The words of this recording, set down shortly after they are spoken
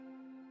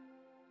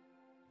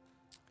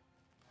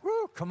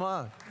Come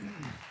on.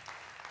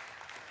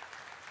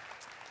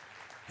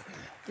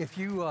 If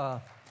you're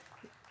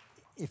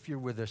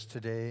with us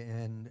today,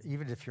 and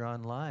even if you're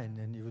online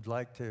and you would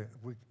like to,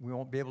 we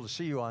won't be able to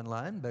see you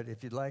online, but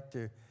if you'd like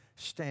to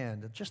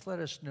stand, just let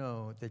us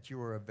know that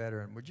you are a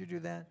veteran. Would you do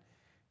that?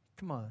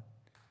 Come on,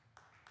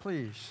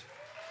 please.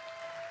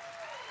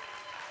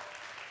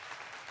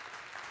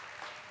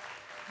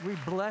 We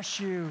bless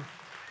you.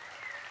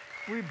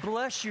 We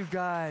bless you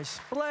guys.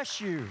 Bless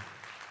you.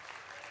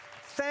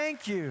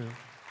 Thank you.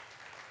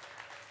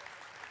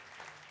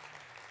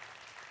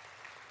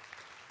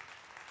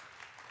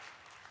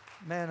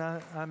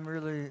 Man, I'm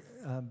really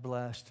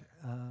blessed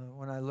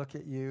when I look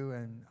at you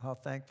and how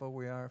thankful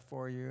we are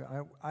for you.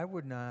 I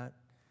would not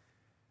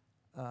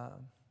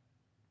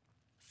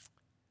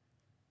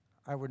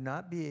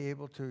be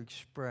able to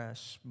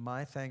express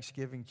my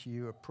thanksgiving to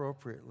you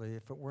appropriately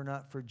if it were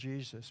not for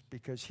Jesus,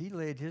 because he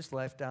laid his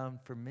life down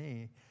for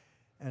me.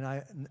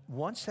 And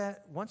once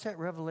that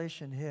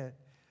revelation hit,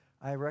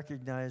 I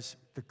recognized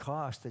the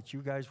cost that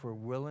you guys were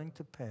willing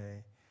to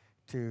pay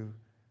to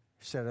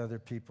set other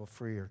people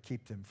free or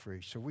keep them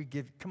free. So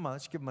come on,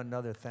 let's give them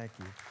another thank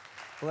you.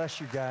 Bless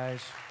you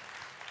guys.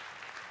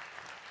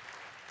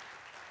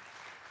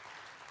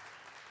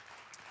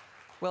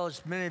 Well,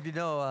 as many of you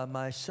know,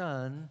 my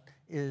son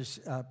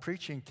is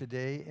preaching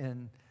today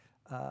in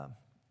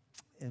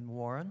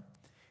Warren.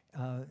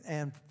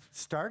 And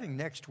starting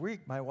next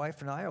week, my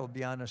wife and I will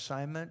be on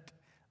assignment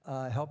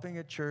helping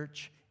a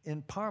church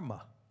in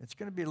Parma. It's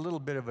going to be a little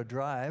bit of a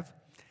drive,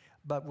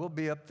 but we'll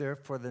be up there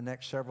for the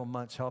next several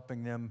months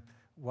helping them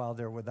while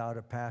they're without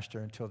a pastor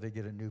until they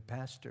get a new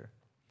pastor.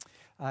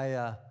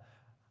 I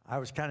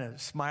was kind of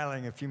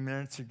smiling a few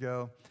minutes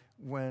ago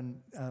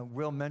when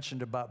Will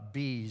mentioned about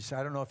bees.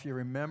 I don't know if you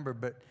remember,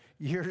 but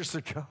years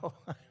ago,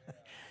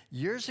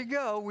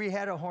 we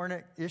had a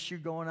hornet issue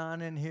going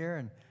on in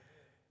here,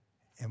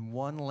 and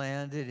one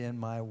landed in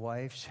my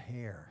wife's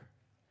hair.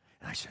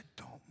 And I said,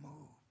 "Don't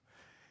move."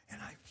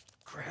 And I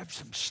grabbed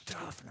some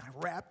stuff, and I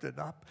wrapped it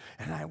up,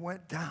 and I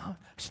went down.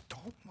 I said,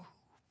 "Don't move."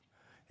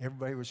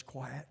 Everybody was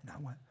quiet, and I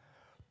went,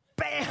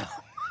 bam!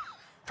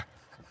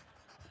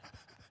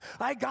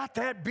 I got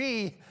that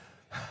bee,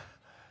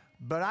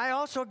 but I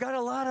also got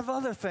a lot of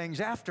other things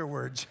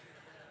afterwards.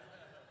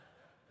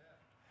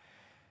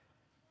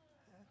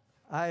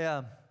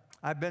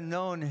 I've been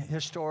known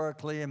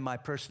historically in my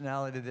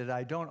personality that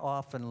I don't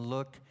often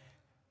look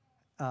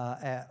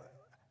at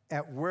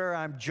where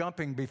I'm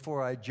jumping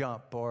before I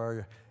jump,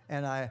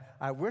 and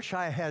I wish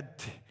I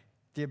had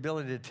the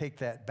ability to take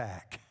that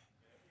back.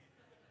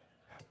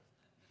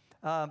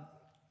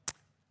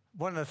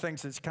 One of the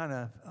things that's kind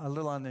of a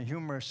little on the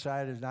humorous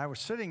side is I was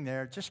sitting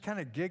there just kind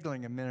of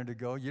giggling a minute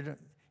ago. You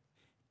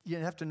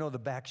have to know the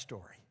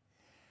backstory.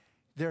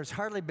 There's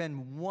hardly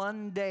been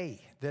one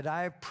day that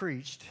I've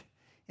preached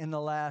in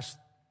the last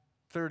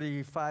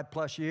 35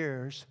 plus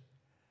years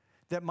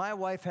that my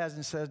wife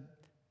hasn't said,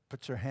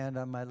 puts her hand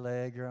on my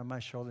leg or on my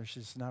shoulder.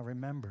 She says, "Now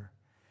remember,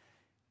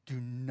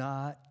 do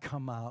not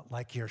come out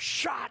like you're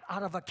shot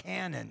out of a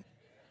cannon."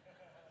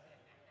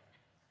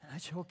 And I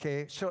said,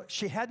 okay. So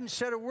she hadn't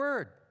said a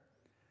word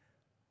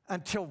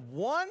until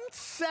 1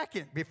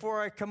 second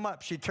before I come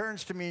up. She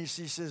turns to me and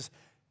she says,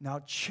 "Now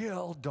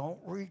chill,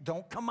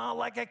 don't come out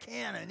like a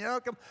cannon. You know,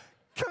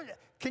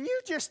 can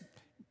you just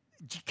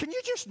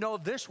know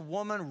this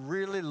woman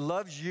really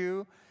loves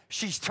you?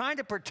 She's trying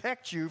to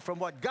protect you from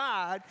what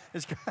God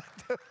is going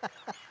to do."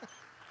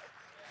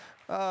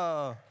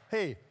 Oh,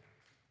 hey,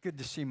 good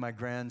to see my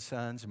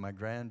grandsons and my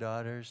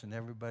granddaughters and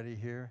everybody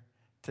here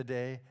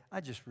today.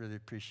 I just really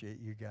appreciate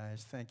you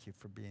guys. Thank you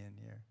for being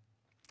here.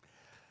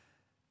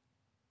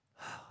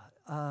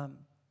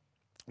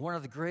 One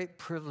of the great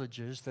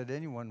privileges that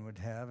anyone would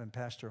have, and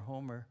Pastor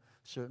Homer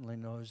certainly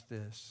knows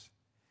this,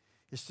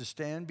 is to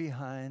stand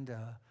behind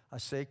a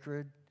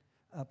sacred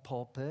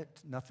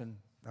pulpit. Nothing,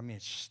 I mean,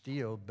 it's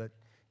steel, but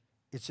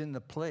it's in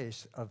the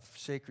place of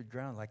sacred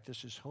ground, like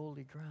this is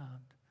holy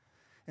ground.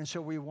 And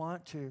so we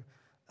want to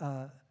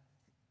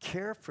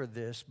care for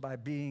this by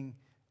being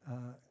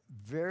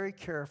very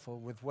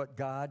careful with what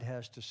God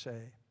has to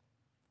say.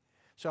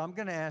 So I'm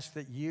going to ask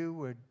that you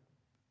would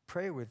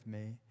pray with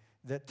me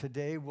that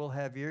today we'll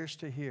have ears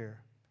to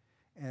hear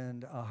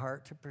and a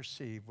heart to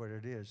perceive what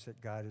it is that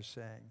God is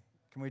saying.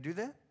 Can we do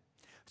that?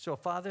 So,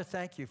 Father,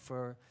 thank you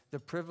for the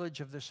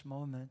privilege of this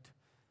moment.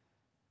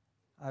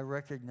 I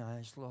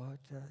recognize, Lord,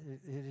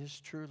 it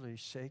is truly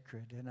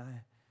sacred, and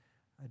I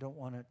don't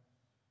want to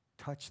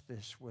touch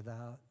this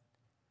without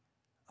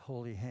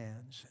holy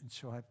hands. And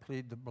so I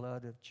plead the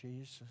blood of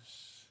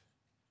Jesus.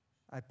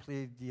 I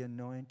plead the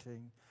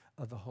anointing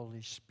of the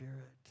Holy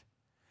Spirit.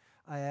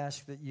 I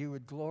ask that you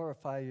would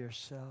glorify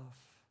yourself,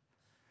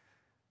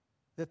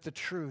 that the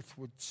truth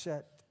would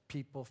set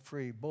people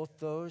free, both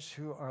those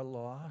who are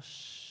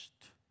lost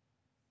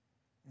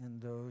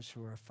and those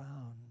who are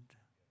found.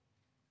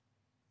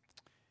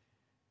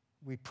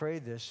 We pray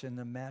this in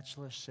the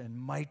matchless and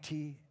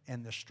mighty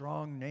and the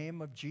strong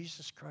name of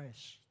Jesus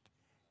Christ.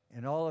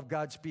 And all of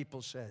God's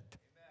people said,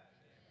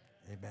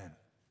 Amen.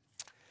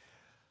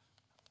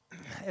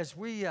 Amen. as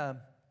we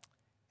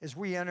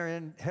enter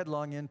in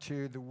headlong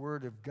into the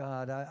Word of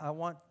God, I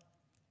want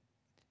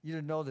you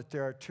to know that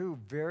there are two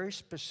very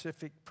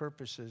specific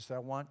purposes that I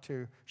want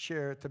to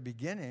share at the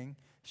beginning,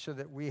 so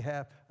that we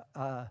have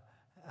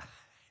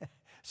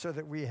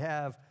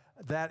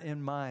that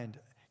in mind.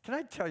 Can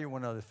I tell you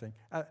one other thing?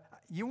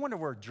 You wonder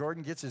where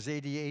Jordan gets his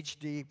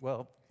ADHD?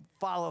 Well,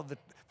 follow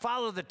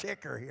the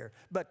ticker here.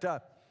 But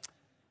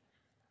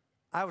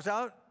I was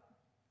out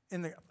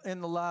in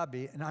the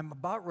lobby, and I'm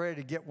about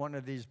ready to get one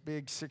of these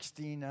big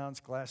 16-ounce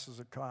glasses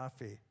of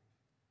coffee.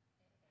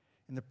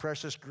 And the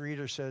precious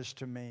greeter says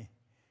to me,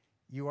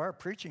 "You are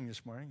preaching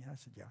this morning?" I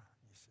said, "Yeah."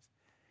 He says,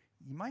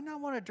 "You might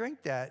not want to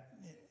drink that,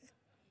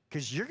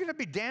 because you're going to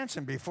be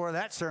dancing before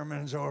that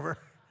sermon is over."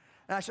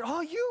 And I said,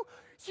 "Oh, you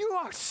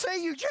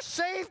say you just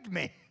saved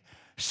me."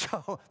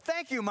 So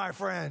thank you, my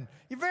friend.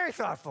 You're very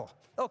thoughtful.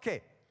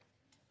 Okay,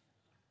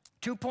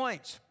 2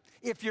 points.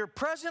 If you're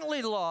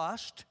presently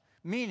lost,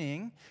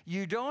 meaning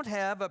you don't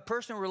have a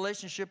personal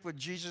relationship with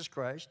Jesus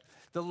Christ,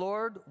 the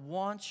Lord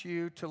wants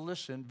you to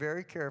listen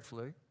very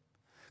carefully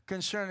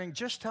concerning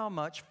just how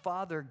much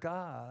Father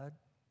God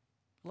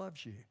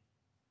loves you.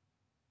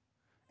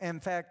 In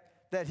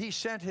fact, that he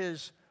sent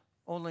his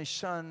only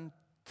Son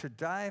to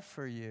die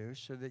for you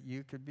so that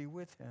you could be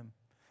with him.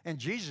 And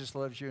Jesus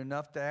loves you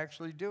enough to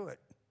actually do it.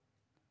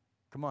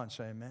 Come on,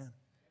 say amen.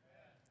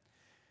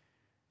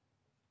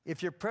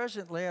 If you're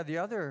presently, the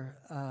other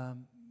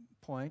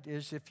point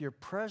is, if you're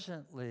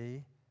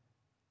presently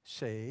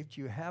saved,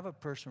 you have a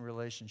personal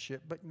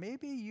relationship, but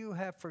maybe you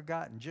have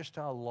forgotten just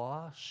how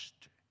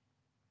lost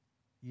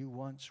you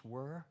once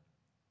were.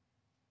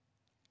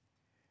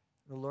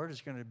 The Lord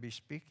is going to be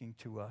speaking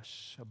to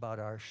us about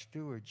our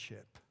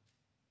stewardship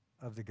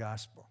of the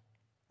gospel.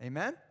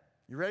 Amen?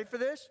 You ready for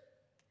this?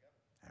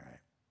 All right.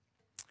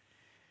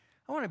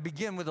 I want to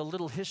begin with a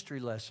little history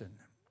lesson.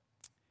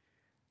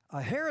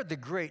 Herod the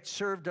Great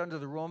served under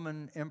the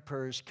Roman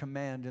emperor's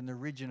command in the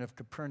region of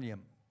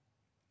Capernaum,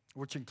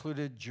 which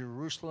included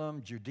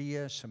Jerusalem,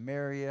 Judea,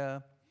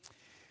 Samaria.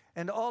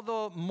 And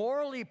although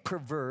morally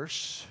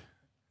perverse,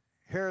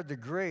 Herod the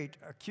Great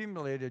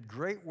accumulated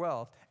great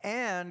wealth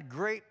and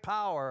great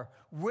power,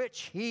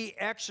 which he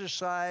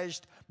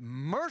exercised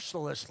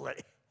mercilessly.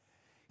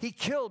 He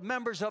killed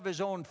members of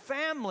his own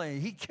family.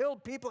 He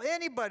killed people,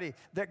 anybody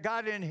that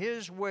got in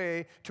his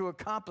way to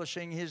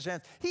accomplishing his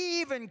ends.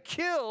 He even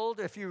killed,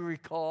 if you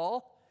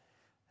recall,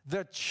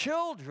 the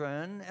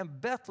children in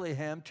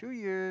Bethlehem, 2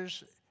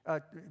 years,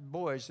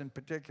 boys in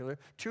particular,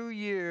 2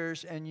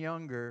 years and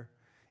younger,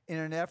 in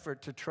an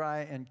effort to try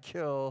and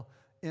kill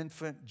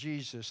infant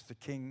Jesus, the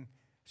king,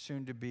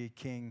 soon-to-be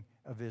king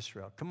of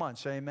Israel. Come on,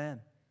 say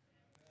amen.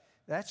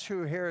 That's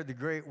who Herod the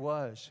Great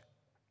was.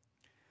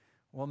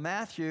 Well,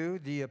 Matthew,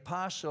 the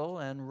apostle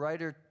and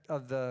writer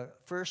of the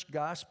first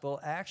gospel,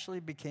 actually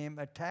became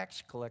a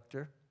tax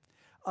collector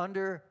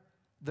under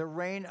the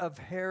reign of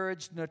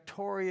Herod's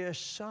notorious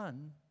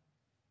son,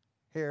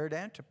 Herod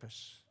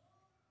Antipas.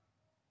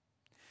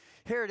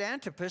 Herod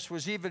Antipas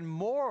was even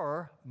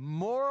more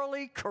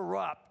morally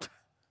corrupt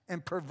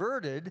and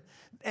perverted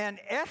and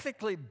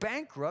ethically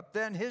bankrupt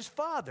than his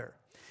father.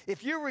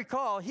 If you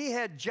recall, he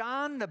had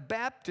John the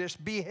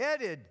Baptist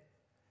beheaded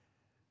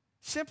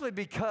simply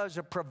because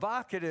a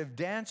provocative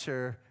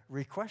dancer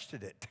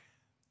requested it.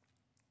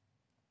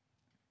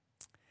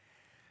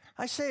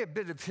 I say a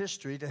bit of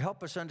history to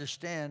help us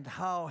understand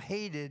how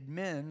hated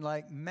men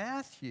like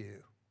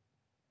Matthew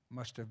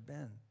must have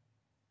been,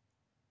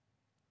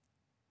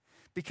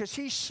 because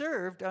he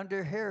served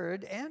under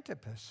Herod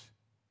Antipas.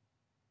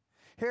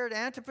 Herod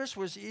Antipas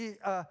was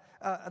the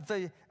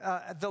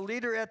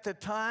leader at the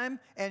time,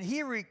 and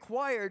he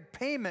required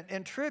payment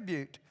and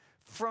tribute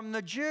from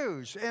the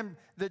Jews. And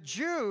the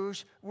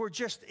Jews were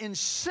just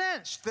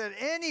incensed that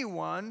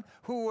anyone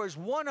who was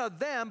one of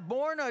them,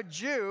 born a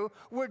Jew,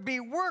 would be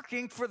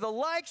working for the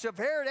likes of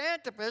Herod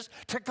Antipas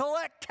to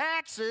collect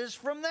taxes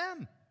from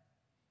them.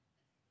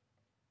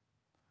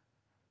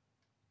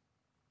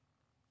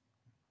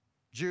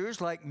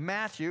 Jews like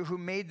Matthew, who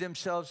made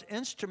themselves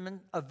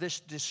instrument of this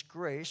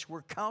disgrace,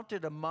 were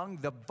counted among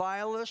the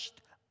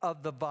vilest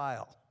of the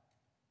vile,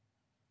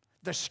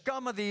 the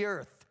scum of the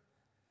earth.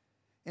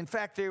 In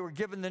fact, they were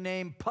given the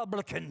name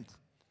publicans.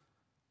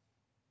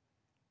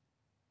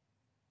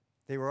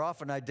 They were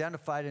often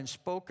identified and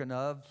spoken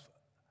of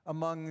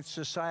among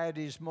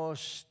society's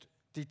most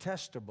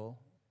detestable.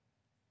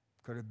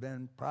 Could have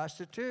been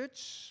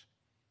prostitutes,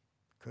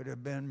 could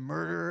have been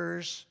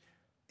murderers,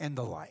 and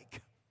the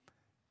like.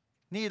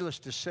 Needless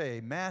to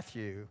say,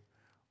 Matthew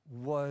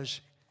was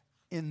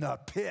in the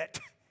pit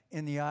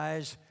in the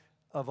eyes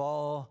of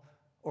all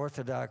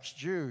Orthodox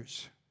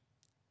Jews.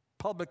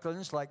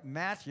 Publicans like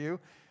Matthew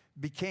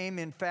became,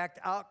 in fact,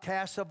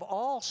 outcasts of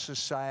all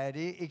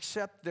society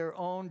except their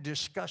own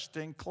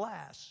disgusting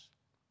class.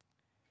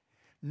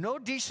 No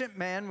decent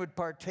man would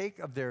partake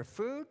of their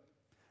food,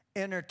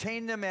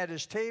 entertain them at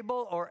his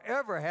table, or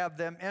ever have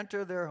them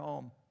enter their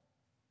home.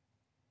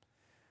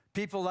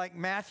 People like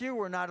Matthew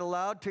were not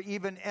allowed to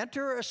even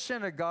enter a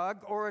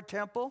synagogue or a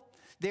temple.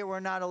 They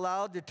were not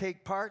allowed to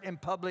take part in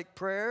public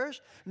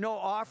prayers. No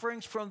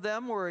offerings from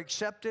them were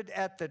accepted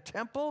at the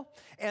temple,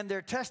 and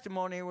their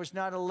testimony was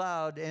not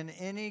allowed in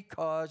any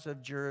cause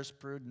of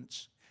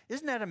jurisprudence.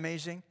 Isn't that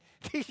amazing?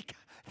 They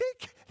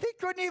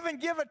couldn't even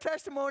give a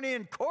testimony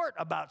in court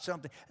about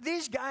something.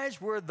 These guys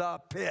were the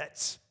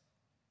pits.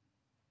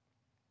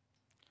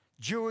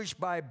 Jewish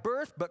by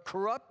birth, but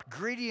corrupt,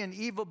 greedy, and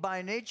evil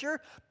by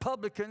nature,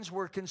 publicans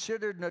were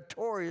considered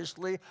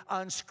notoriously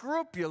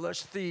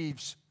unscrupulous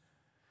thieves.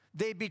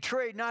 They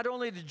betrayed not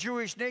only the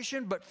Jewish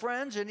nation, but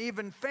friends and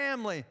even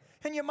family.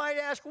 And you might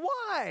ask,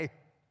 why?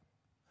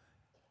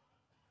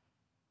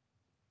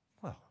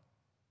 Well,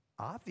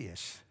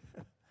 obvious.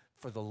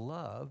 For the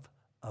love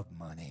of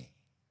money.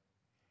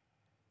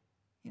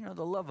 You know,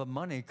 the love of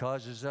money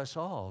causes us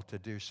all to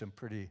do some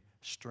pretty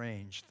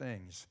strange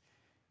things.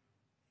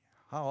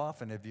 How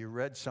often have you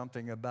read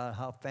something about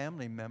how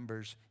family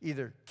members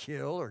either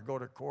kill or go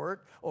to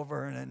court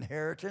over an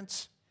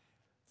inheritance?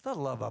 The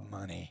love of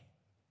money.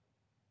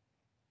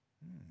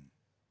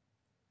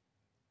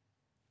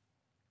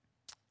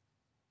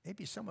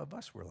 Maybe some of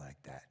us were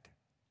like that.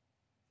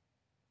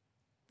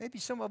 Maybe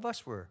some of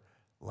us were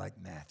like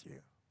Matthew.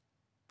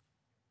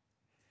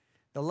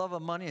 The love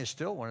of money is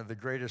still one of the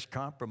greatest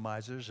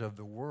compromisers of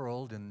the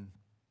world in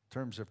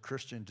terms of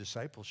Christian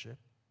discipleship.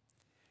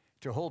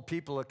 To hold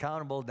people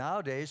accountable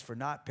nowadays for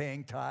not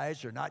paying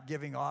tithes or not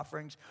giving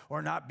offerings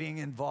or not being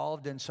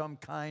involved in some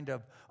kind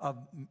of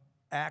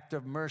act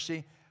of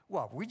mercy,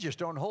 well, we just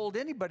don't hold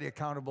anybody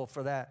accountable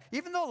for that.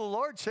 Even though the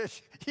Lord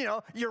says, you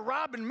know, you're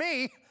robbing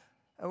me,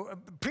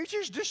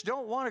 preachers just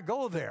don't want to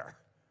go there.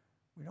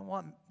 We don't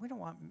want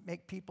to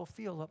make people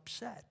feel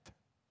upset.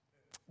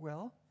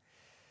 Well,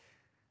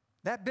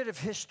 that bit of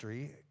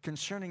history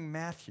concerning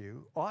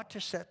Matthew ought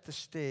to set the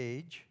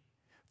stage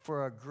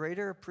for a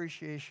greater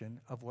appreciation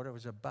of what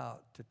was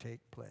about to take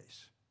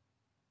place.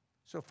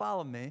 So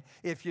follow me.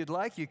 If you'd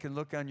like, you can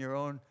look on your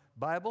own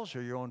Bibles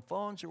or your own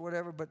phones or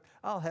whatever, but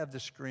I'll have the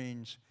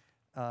screens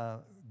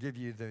give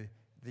you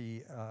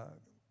the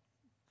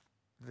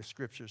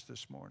scriptures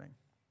this morning.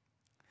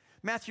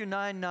 Matthew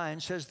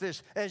 9:9 says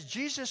this, as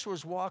Jesus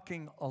was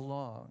walking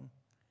along,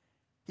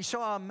 he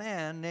saw a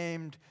man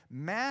named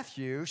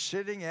Matthew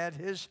sitting at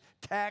his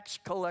tax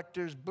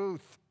collector's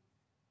booth.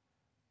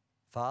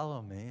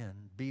 Follow me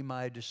and be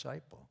my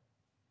disciple,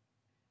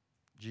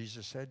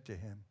 Jesus said to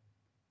him.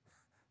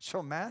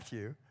 So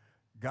Matthew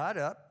got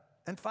up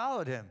and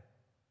followed him.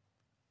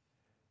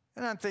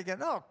 And I'm thinking,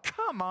 oh,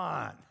 come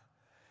on.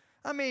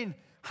 I mean,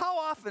 how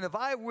often have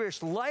I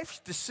wished life's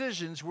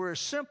decisions were as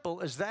simple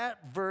as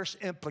that verse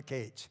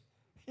implicates?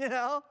 You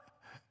know,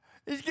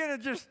 he's going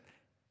to just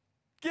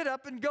get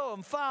up and go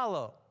and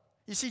follow.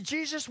 You see,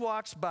 Jesus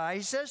walks by.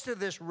 He says to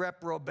this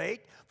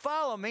reprobate,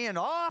 follow me, and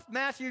off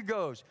Matthew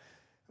goes.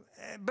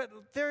 But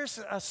there's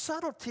a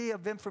subtlety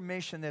of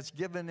information that's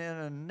given in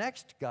a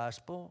next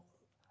gospel,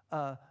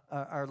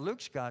 or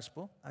Luke's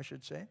gospel, I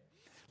should say.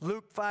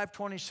 Luke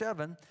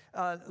 5:27,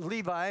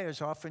 Levi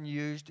is often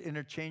used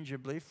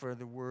interchangeably for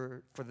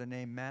the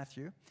name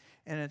Matthew.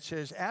 And it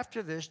says,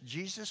 after this,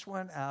 Jesus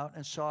went out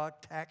and saw a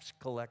tax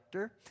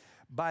collector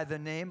by the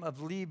name of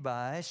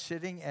Levi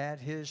sitting at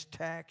his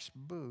tax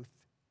booth.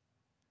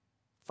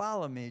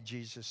 Follow me,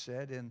 Jesus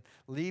said. And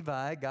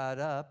Levi got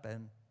up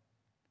and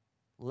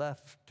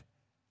left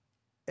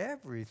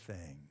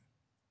everything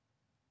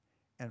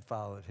and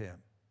followed him.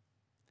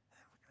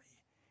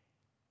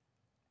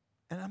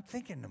 And I'm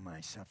thinking to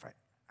myself,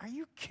 are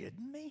you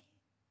kidding me?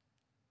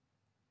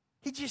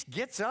 He just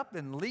gets up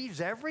and leaves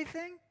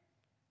everything?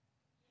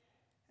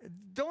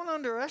 Don't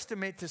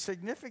underestimate the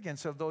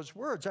significance of those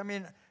words. I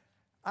mean,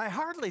 I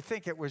hardly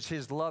think it was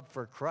his love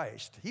for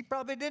Christ. He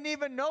probably didn't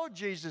even know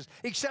Jesus,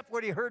 except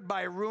what he heard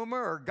by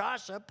rumor or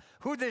gossip,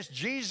 who this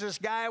Jesus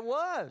guy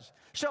was.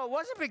 So it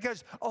wasn't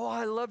because, oh,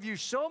 I love you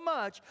so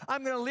much,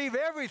 I'm going to leave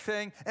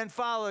everything and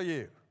follow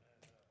you.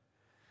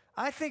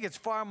 I think it's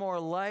far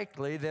more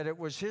likely that it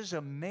was his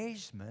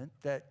amazement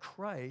that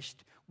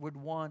Christ would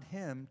want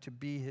him to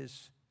be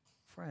his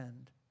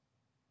friend.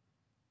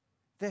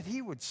 That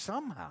he would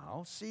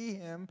somehow see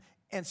him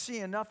and see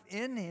enough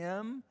in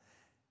him,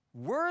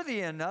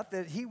 worthy enough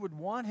that he would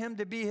want him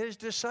to be his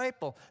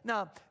disciple.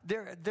 Now,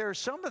 there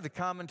some of the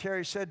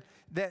commentary said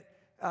that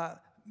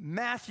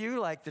Matthew,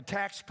 like the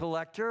tax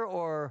collector,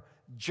 or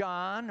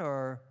John,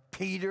 or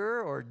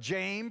Peter, or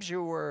James,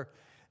 who were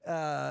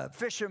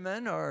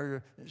fishermen,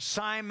 or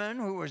Simon,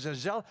 who was a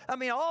zealot. I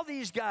mean, all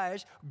these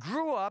guys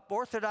grew up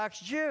Orthodox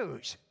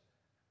Jews.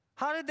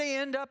 How did they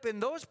end up in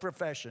those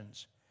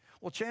professions?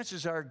 Well,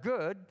 chances are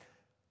good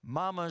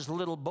Mama's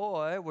little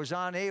boy was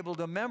unable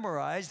to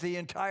memorize the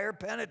entire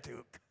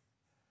Pentateuch.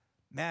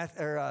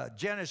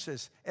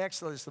 Genesis,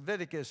 Exodus,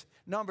 Leviticus,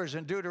 Numbers,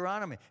 and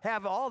Deuteronomy.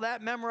 Have all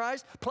that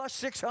memorized, plus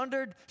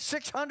 600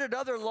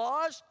 other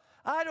laws?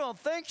 I don't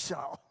think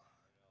so.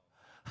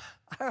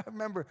 I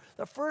remember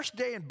the first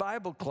day in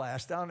Bible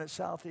class down at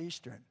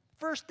Southeastern.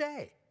 First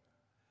day.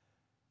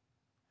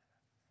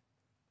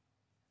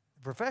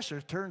 The professor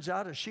turns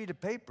out a sheet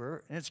of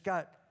paper, and it's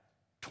got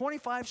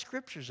 25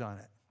 scriptures on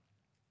it.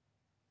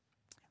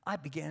 I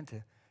began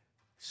to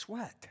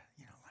sweat,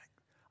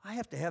 I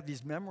have to have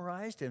these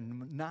memorized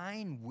in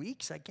 9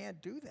 weeks. I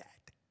can't do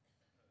that.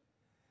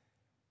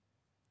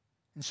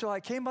 And so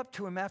I came up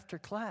to him after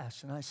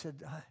class, and I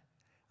said,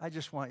 I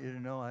just want you to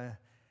know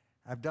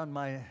I've done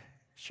my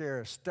share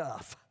of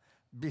stuff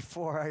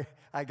before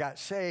I got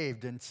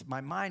saved, and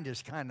my mind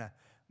is kind of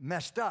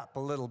messed up a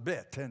little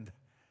bit. And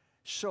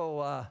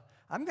so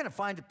I'm going to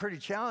find it pretty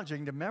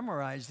challenging to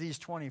memorize these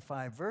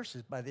 25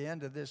 verses by the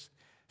end of this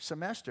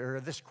semester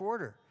or this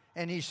quarter.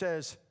 And he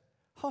says,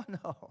 oh,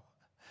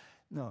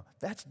 no,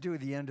 that's due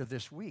the end of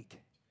this week.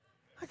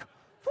 I go,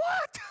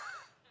 what?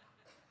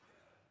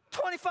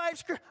 25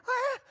 scriptures?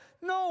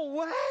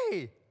 No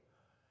way.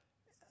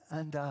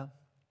 And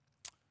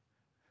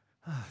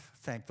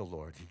thank the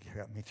Lord, he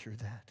got me through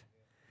that.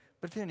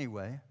 But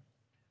anyway,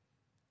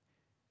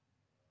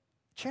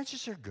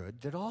 chances are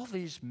good that all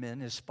these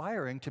men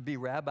aspiring to be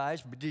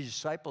rabbis, be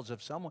disciples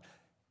of someone,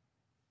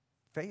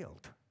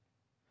 failed.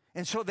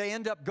 And so they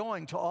end up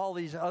going to all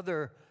these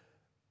other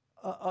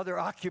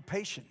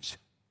occupations.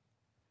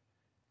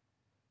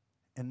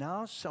 And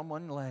now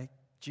someone like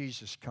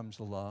Jesus comes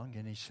along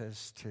and he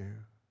says to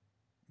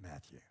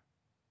Matthew,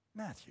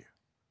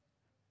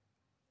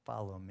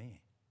 follow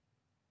me.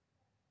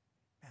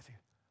 Matthew,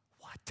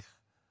 what?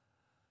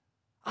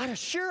 Out of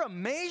sheer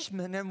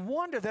amazement and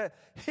wonder that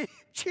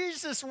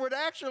Jesus would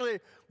actually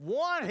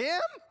want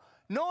him,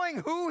 knowing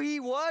who he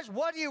was,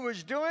 what he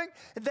was doing,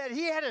 that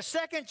he had a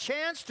second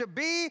chance to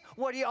be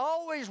what he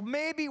always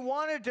maybe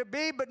wanted to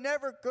be but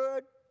never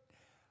could.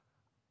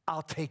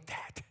 I'll take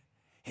that.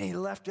 And he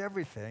left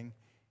everything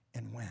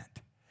and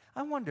went.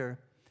 I wonder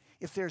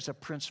if there's a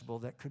principle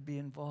that could be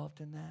involved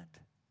in that.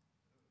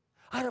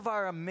 Out of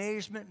our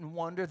amazement and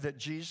wonder that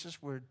Jesus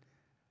would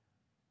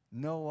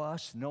know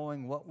us,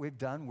 knowing what we've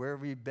done, where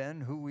we've been,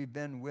 who we've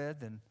been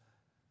with, and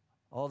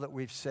all that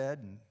we've said,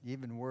 and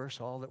even worse,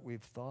 all that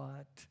we've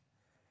thought,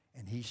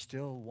 and he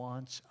still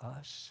wants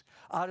us.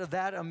 Out of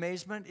that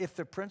amazement, if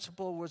the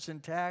principle was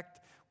intact,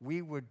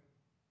 we would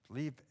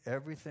leave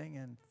everything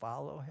and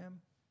follow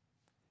him.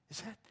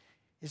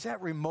 Is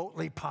that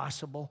remotely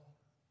possible?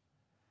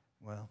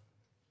 Well,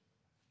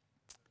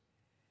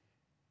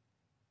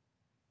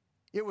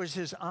 it was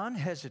his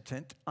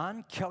unhesitant,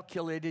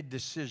 uncalculated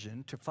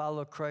decision to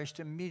follow Christ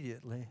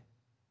immediately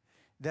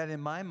that in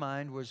my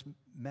mind was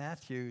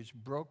Matthew's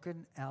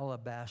broken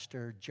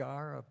alabaster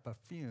jar of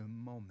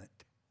perfume moment.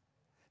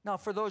 Now,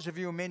 for those of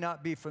you who may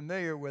not be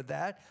familiar with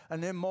that,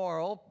 an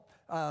immoral,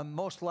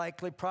 most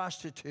likely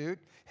prostitute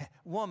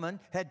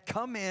woman had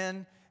come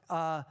in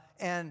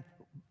and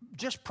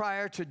just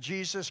prior to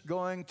Jesus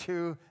going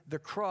to the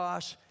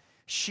cross,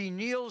 she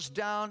kneels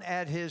down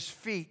at his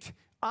feet,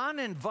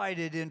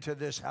 uninvited into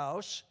this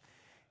house,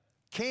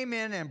 came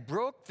in and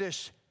broke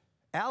this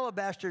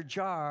alabaster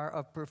jar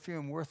of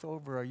perfume worth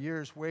over a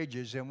year's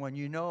wages. And when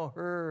you know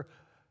her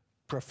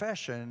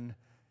profession,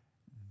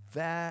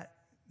 that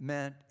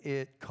meant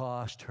it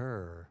cost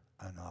her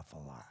an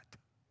awful lot.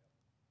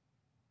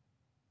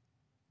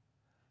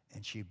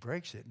 And she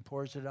breaks it and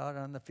pours it out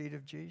on the feet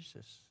of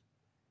Jesus.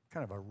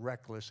 Kind of a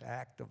reckless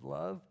act of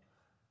love.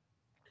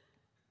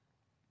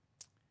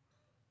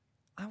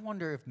 I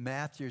wonder if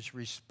Matthew's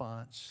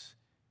response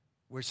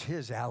was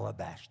his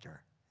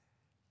alabaster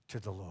to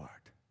the Lord.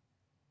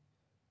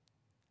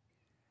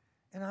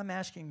 And I'm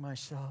asking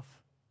myself,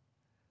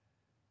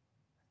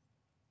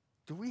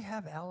 do we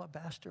have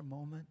alabaster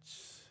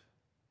moments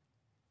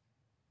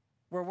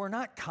where we're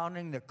not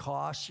counting the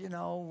costs,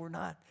 we're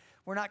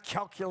not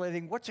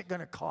calculating what's it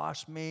going to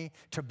cost me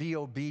to be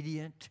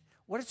obedient?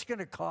 What it's going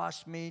to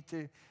cost me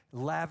to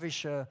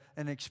lavish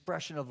an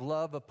expression of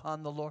love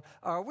upon the Lord?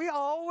 Are we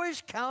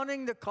always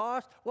counting the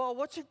cost? Well,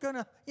 what's it going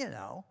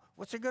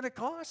to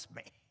cost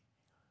me?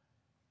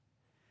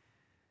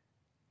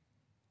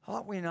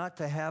 Ought we not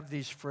to have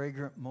these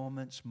fragrant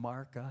moments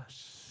mark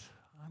us?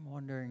 I'm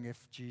wondering if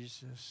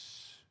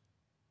Jesus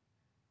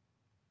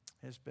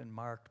has been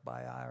marked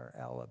by our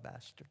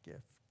alabaster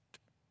gift.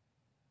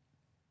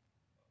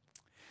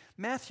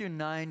 Matthew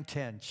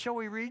 9:10. Shall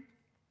we read?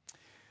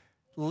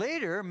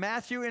 Later,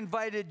 Matthew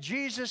invited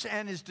Jesus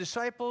and his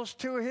disciples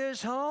to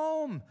his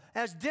home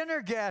as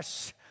dinner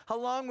guests,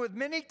 along with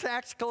many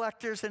tax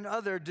collectors and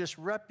other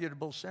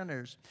disreputable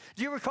sinners.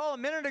 Do you recall a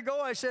minute ago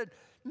I said,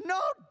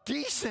 no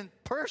decent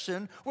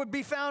person would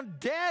be found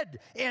dead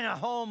in a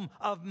home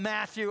of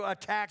Matthew, a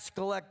tax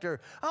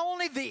collector.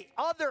 Only the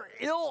other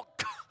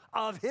ilk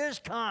of his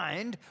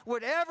kind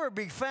would ever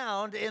be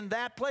found in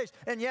that place.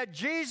 And yet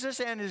Jesus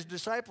and his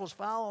disciples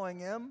following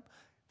him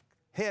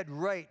head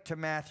right to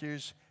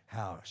Matthew's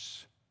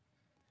house.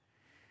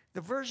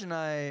 The version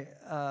I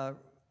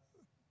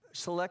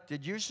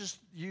selected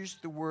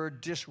used the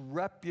word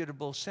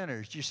disreputable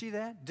sinners. Do you see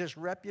that?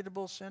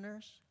 Disreputable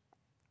sinners?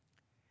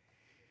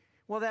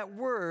 Well, that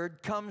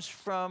word comes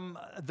from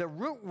the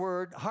root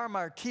word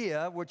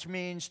hamartia, which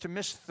means to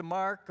miss the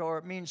mark, or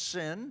it means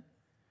sin.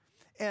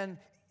 And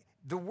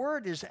the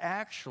word is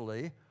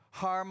actually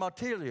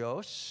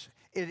Harmatilios.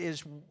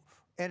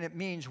 And it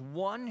means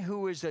one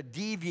who is a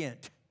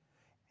deviant,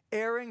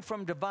 erring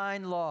from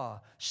divine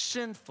law,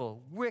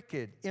 sinful,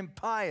 wicked,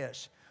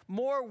 impious,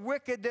 more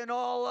wicked than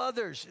all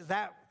others.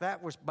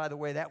 That was, by the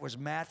way, that was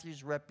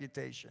Matthew's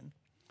reputation.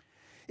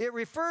 It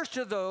refers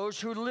to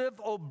those who live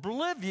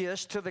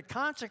oblivious to the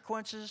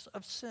consequences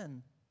of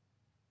sin.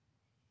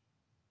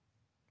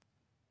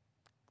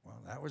 Well,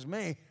 that was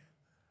me.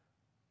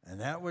 And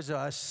that was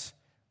us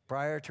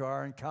prior to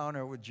our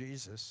encounter with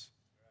Jesus.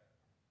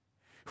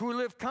 Who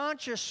live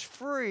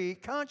conscience-free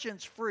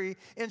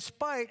in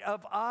spite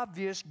of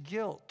obvious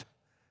guilt.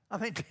 I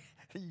mean,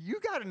 you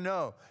got to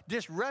know,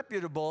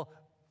 disreputable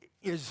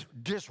is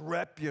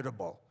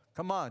disreputable.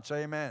 Come on,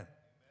 say amen.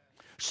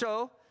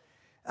 So,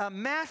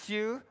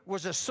 Matthew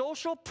was a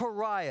social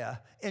pariah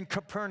in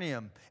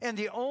Capernaum, and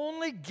the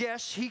only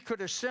guests he could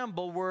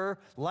assemble were,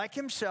 like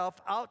himself,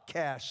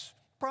 outcasts,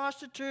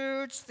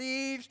 prostitutes,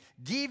 thieves,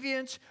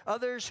 deviants,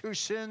 others whose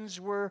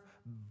sins were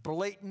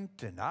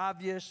blatant and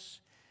obvious.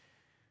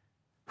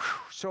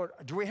 So,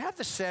 do we have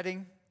the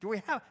setting?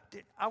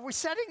 Are we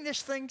setting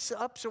this thing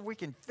up so we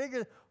can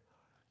figure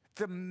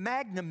the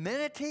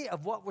magnanimity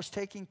of what was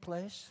taking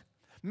place?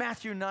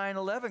 Matthew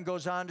 9:11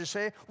 goes on to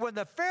say, when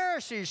the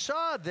Pharisees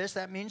saw this,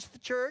 that means the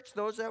church,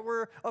 those that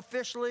were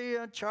officially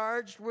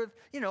charged with,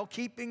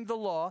 keeping the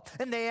law,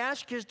 and they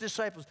asked his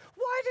disciples,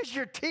 why does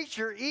your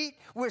teacher eat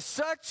with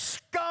such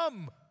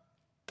scum?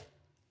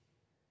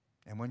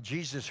 And when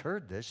Jesus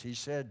heard this, he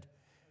said,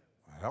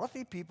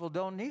 healthy people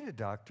don't need a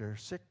doctor,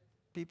 sick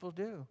people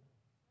do.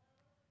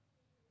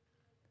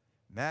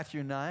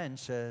 Matthew 9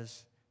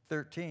 says,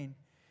 13,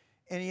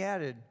 and he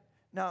added,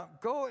 now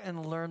go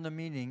and learn the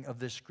meaning of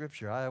this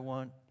scripture. I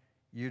want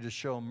you to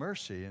show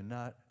mercy and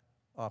not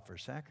offer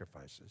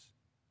sacrifices.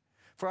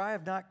 For I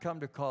have not come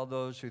to call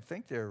those who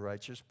think they are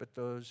righteous, but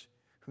those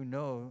who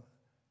know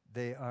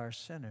they are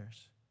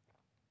sinners.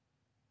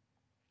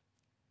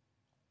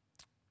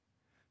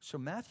 So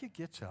Matthew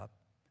gets up,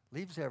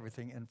 leaves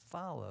everything, and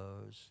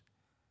follows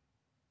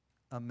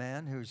a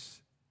man who's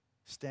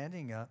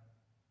standing up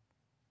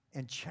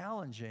and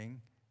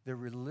challenging the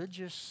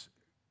religious,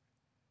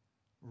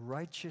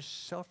 righteous,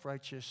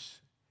 self-righteous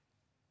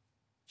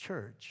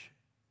church.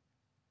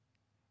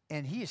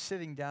 And he is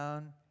sitting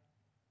down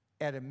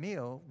at a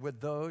meal with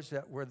those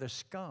that were the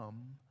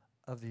scum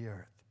of the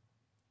earth.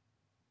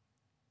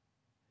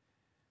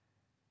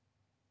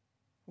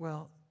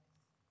 Well,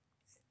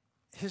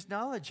 his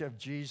knowledge of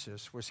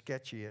Jesus was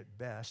sketchy at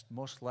best,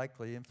 most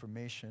likely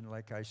information,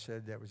 like I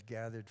said, that was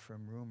gathered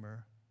from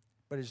rumor.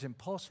 But his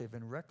impulsive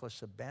and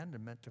reckless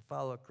abandonment to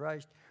follow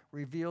Christ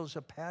reveals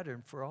a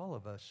pattern for all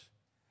of us.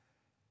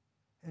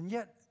 And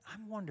yet, I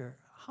wonder,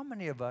 how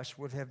many of us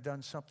would have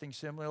done something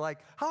similar, like,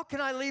 how can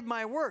I leave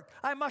my work?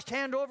 I must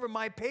hand over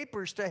my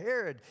papers to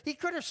Herod. He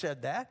could have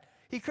said that.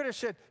 He could have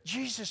said,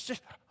 Jesus,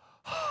 just,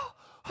 oh,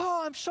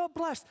 I'm so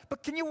blessed.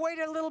 But can you wait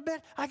a little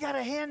bit? I got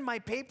to hand my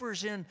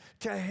papers in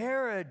to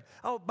Herod.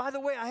 Oh, by the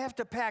way, I have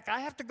to pack.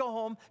 I have to go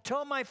home,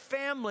 tell my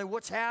family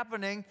what's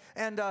happening.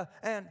 And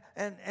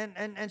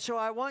so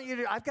I want you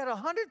to, I've got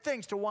 100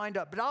 things to wind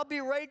up, but I'll be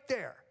right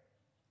there.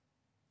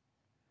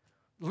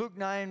 Luke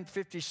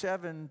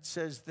 9:57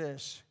 says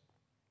this.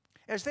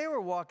 As they were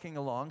walking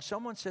along,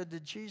 someone said to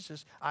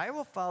Jesus, I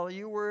will follow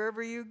you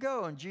wherever you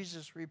go. And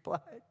Jesus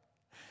replied,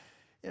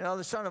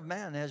 the Son of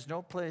Man has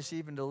no place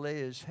even to lay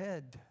his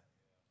head.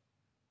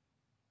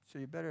 So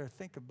you better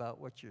think about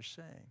what you're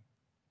saying.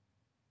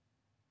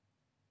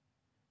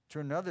 To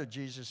another,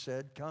 Jesus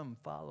said, come,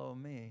 follow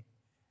me.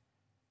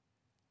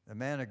 The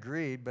man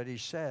agreed, but he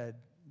said,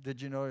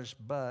 did you notice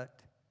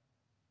but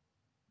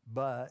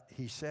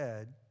he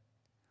said,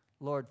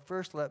 Lord,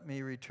 first let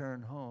me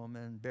return home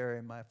and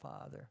bury my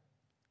father.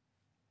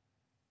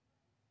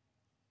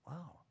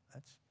 Wow,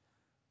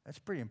 that's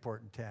a pretty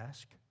important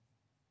task.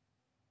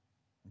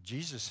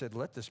 Jesus said,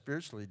 let the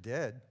spiritually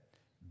dead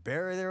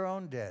bury their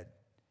own dead.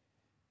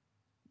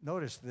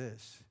 Notice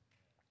this.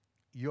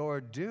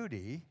 Your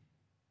duty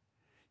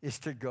is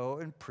to go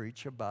and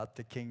preach about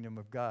the kingdom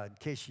of God. In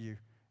case you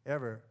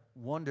ever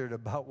wondered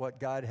about what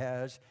God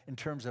has in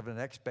terms of an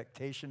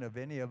expectation of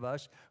any of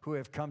us who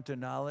have come to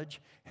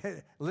knowledge.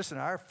 Listen,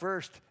 our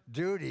first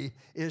duty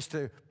is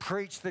to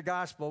preach the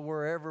gospel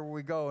wherever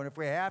we go. And if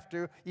we have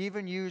to,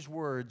 even use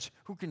words,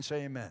 who can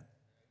say amen?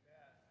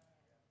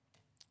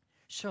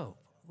 So,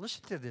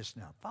 listen to this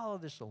now. Follow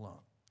this along.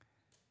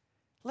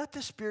 Let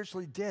the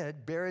spiritually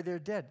dead bury their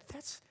dead.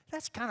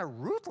 That's kind of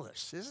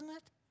ruthless, isn't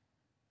it?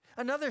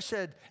 Another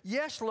said,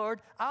 yes,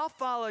 Lord, I'll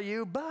follow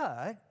you,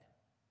 but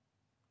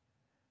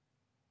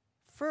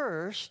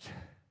first,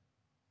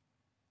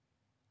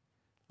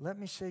 let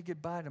me say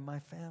goodbye to my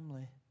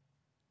family.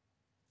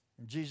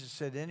 And Jesus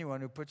said,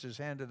 anyone who puts his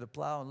hand to the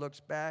plow and looks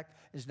back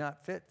is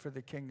not fit for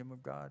the kingdom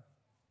of God.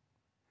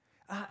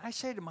 I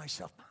say to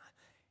myself,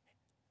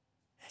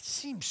 that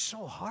seems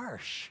so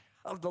harsh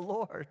of the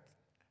Lord.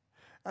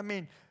 I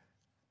mean,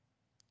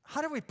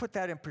 how do we put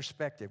that in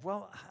perspective?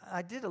 Well,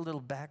 I did a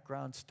little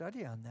background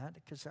study on that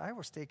because I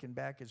was taken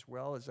back as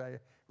well as I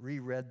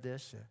reread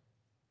this.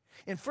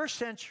 In first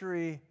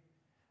century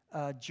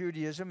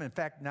Judaism, in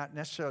fact, not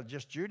necessarily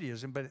just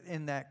Judaism, but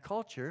in that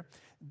culture,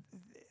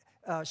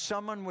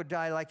 someone would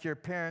die, like your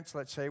parents,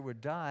 let's say,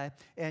 would die,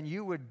 and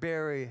you would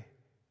bury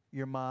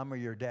your mom or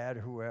your dad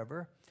or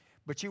whoever,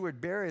 but you would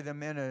bury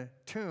them in a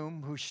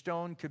tomb whose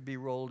stone could be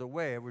rolled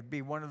away. It would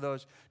be one of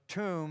those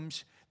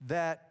tombs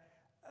that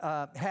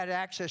had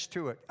access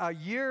to it. A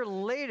year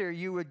later,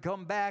 you would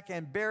come back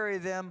and bury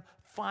them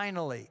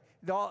finally.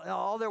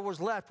 All there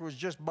was left was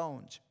just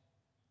bones.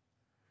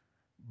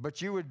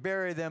 But you would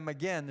bury them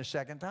again the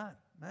second time.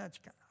 It's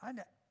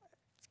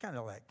kind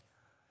of like.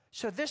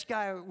 So this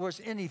guy was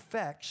in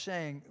effect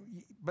saying,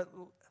 but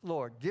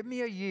Lord, give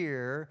me a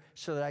year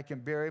so that I can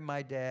bury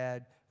my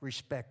dad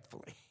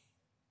respectfully.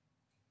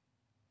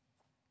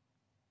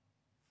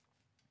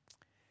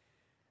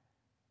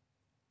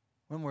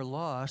 When we're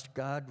lost,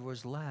 God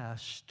was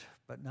last.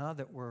 But now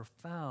that we're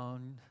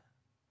found,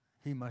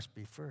 he must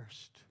be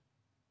first.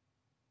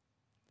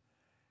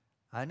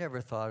 I never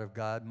thought of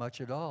God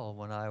much at all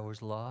when I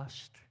was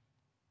lost.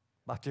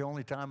 About the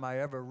only time I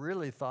ever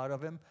really thought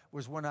of him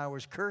was when I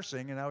was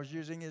cursing and I was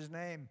using his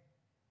name.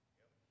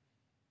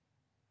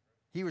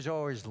 He was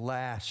always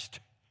last.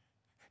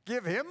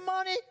 Give him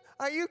money?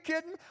 Are you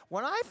kidding?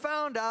 When I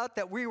found out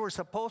that we were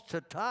supposed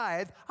to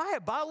tithe, I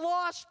about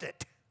lost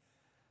it.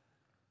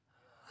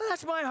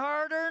 That's my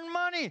hard-earned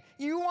money.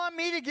 You want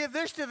me to give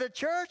this to the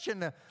church?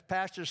 And the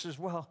pastor says,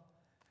 well,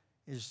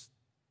 is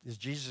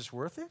Jesus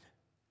worth it?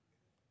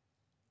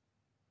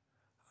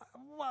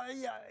 Well,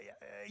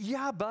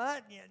 yeah,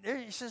 but.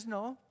 He says,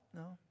 no.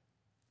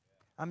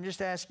 I'm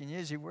just asking you,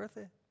 is he worth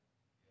it?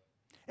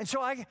 And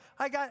so I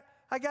got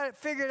it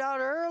figured out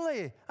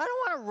early. I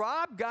don't want to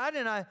rob God,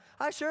 and I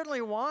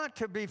certainly want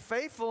to be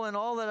faithful in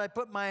all that I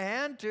put my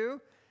hand to.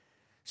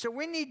 So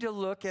we need to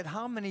look at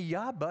how many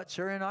yeah-buts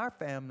are in our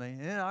family,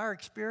 in our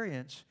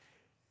experience.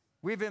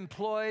 We've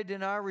employed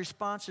in our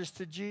responses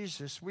to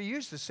Jesus. We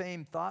use the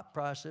same thought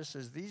process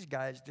as these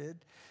guys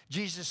did.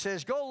 Jesus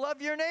says, go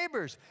love your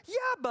neighbors.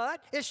 Yeah,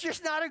 but it's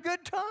just not a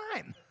good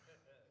time.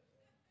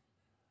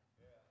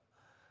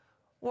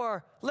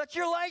 Or let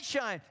your light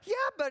shine. Yeah,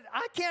 but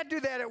I can't do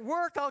that at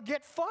work. I'll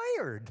get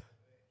fired.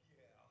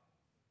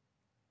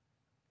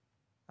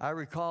 I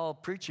recall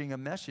preaching a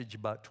message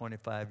about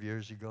 25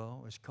 years ago.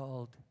 It was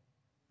called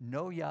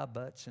No Ya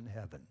Buts in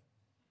Heaven.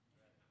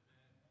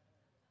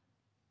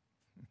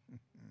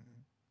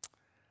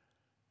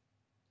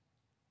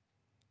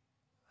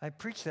 I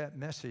preached that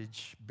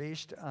message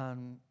based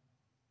on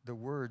the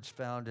words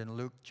found in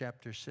Luke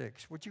chapter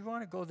 6. Would you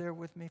want to go there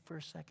with me for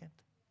a second?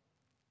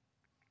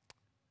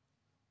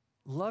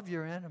 Love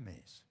your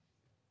enemies.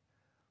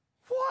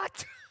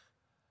 What?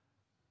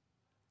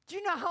 Do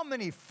you know how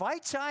many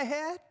fights I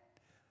had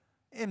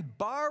in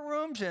bar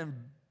rooms and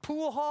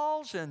pool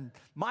halls and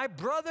my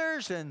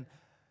brothers? And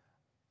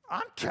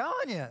I'm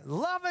telling you,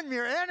 loving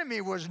your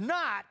enemy was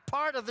not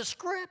part of the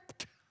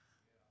script.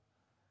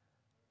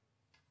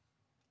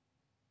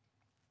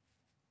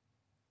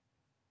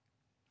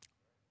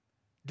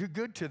 Do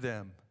good to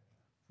them.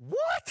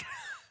 What?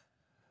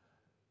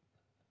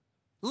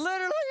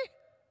 Literally?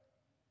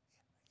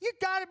 You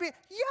got to be,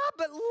 yeah,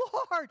 but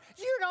Lord,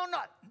 you don't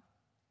know.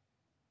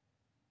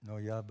 No,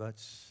 yeah,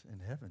 but's in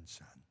heaven,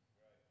 son.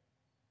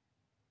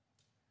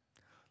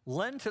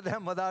 Lend to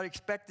them without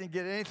expecting to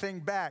get anything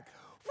back.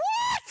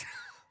 What?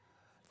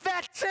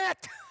 That's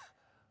it.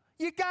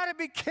 You got to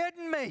be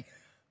kidding me.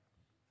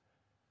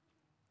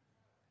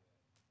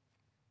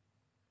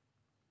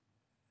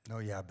 No,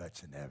 yeah,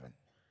 but's in heaven.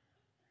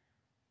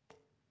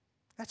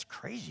 That's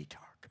crazy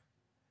talk.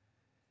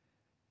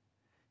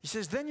 He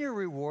says, then your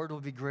reward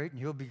will be great, and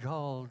you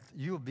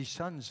will be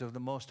sons of the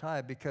Most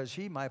High, because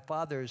he, my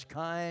Father, is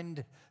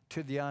kind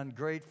to the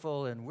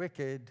ungrateful and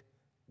wicked,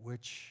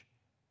 which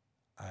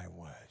I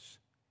was.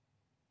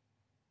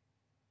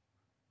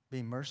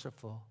 Be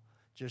merciful,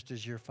 just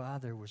as your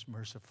Father was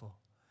merciful.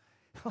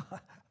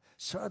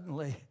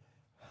 Suddenly,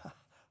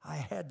 I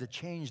had to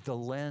change the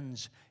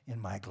lens in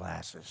my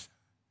glasses.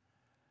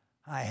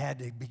 I had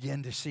to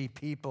begin to see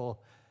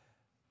people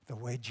the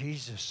way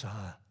Jesus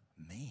saw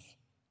me,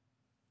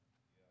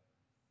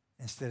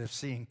 instead of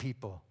seeing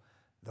people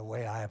the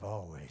way I've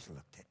always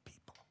looked at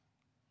people.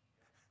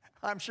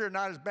 I'm sure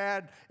not as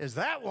bad as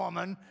that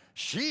woman.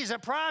 She's a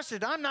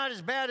prostitute. I'm not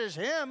as bad as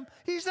him.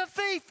 He's a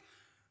thief.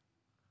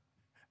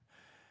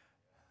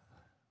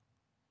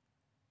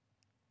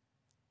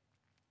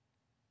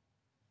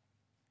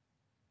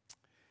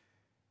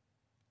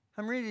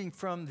 I'm reading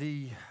from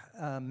the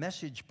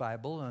Message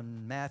Bible,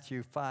 and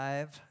Matthew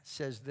 5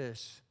 says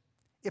this.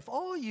 If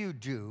all you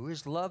do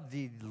is love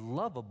the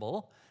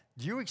lovable,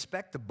 do you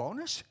expect a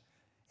bonus?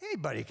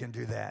 Anybody can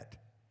do that.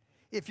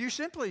 If you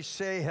simply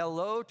say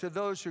hello to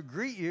those who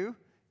greet you,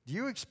 do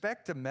you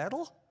expect a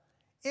medal?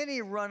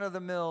 Any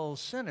run-of-the-mill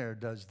sinner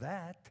does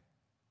that.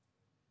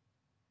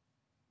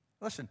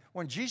 Listen,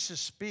 when Jesus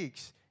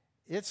speaks,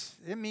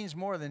 it means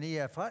more than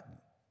E.F. Hutton.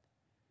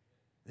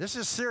 This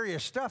is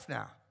serious stuff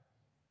now.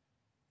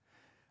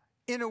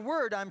 In a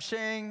word, I'm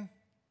saying,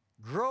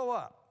 grow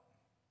up.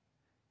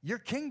 You're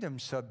kingdom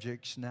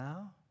subjects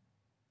now.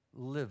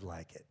 Live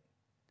like it.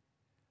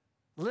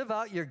 Live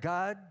out your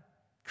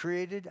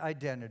God-created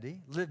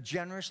identity. Live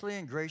generously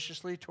and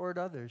graciously toward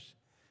others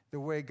the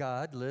way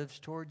God lives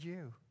toward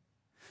you.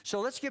 So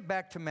let's get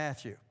back to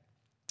Matthew.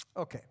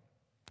 Okay.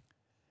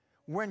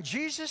 When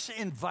Jesus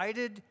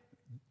invited,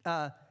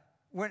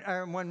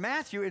 when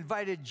Matthew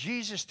invited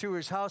Jesus to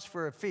his house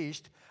for a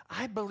feast,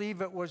 I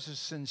believe it was a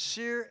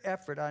sincere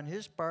effort on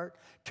his part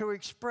to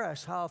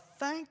express how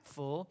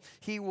thankful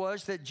he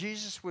was that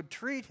Jesus would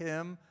treat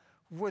him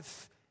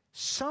with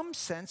some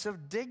sense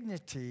of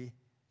dignity,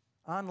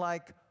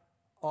 unlike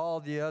all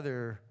the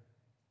other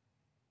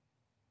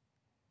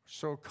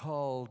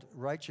so-called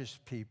righteous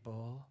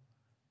people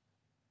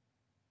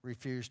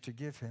refused to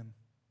give him.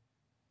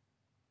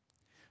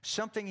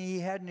 Something he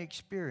hadn't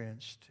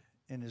experienced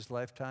in his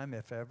lifetime,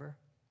 if ever.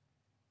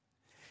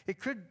 It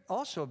could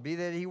also be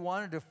that he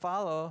wanted to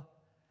follow,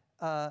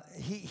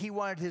 he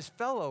wanted his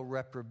fellow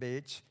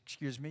reprobates,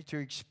 to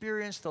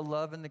experience the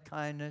love and the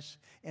kindness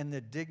and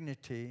the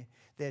dignity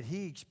that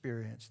he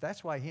experienced.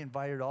 That's why he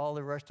invited all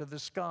the rest of the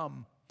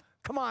scum.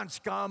 Come on,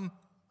 scum.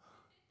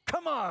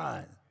 Come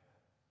on.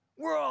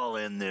 We're all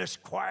in this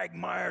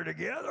quagmire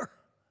together.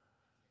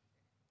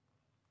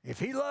 If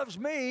he loves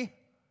me,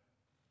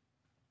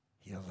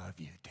 he'll love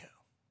you too.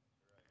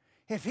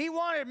 If he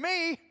wanted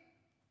me,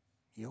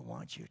 he'll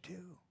want you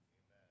too.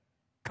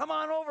 Come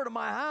on over to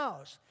my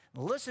house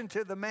and listen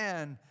to the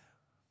man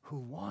who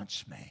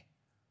wants me,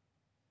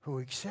 who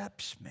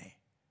accepts me.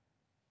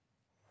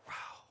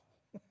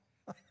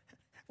 Wow.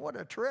 What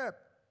a trip.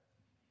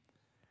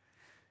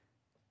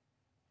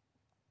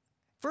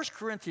 1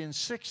 Corinthians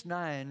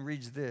 6:9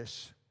 reads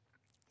this.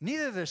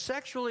 Neither the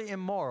sexually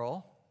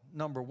immoral,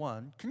 number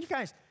one. Can you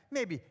guys,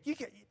 maybe,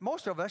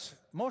 most of us,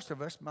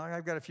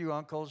 I've got a few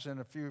uncles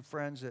and a few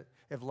friends that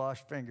have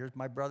lost fingers.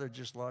 My brother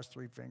just lost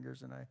 3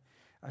 fingers, and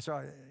I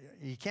saw,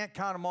 you can't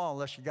count them all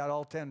unless you got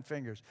all 10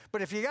 fingers.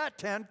 But if you got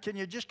 10, can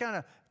you just kind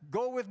of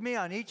go with me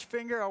on each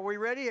finger? Are we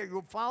ready? Are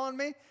you following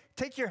me?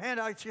 Take your hand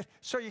out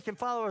so you can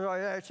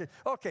follow.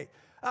 Okay.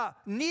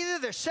 Neither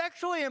the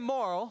sexually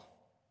immoral,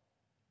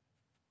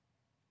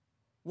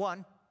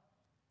 one.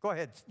 Go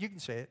ahead. You can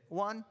say it.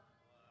 One.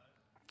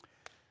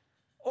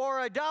 Or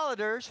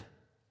idolaters,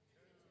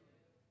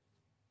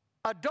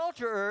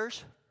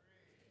 adulterers,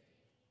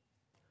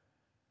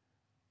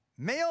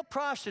 male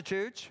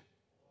prostitutes,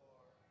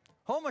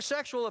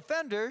 homosexual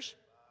offenders,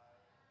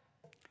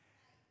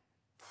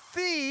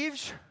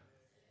 thieves,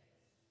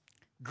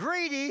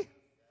 greedy,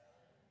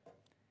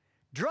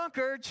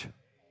 drunkards,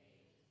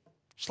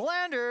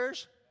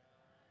 slanderers,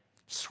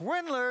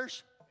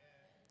 swindlers.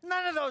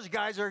 None of those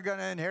guys are going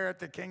to inherit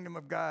the kingdom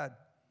of God.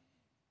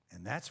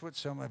 And that's what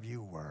some of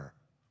you were.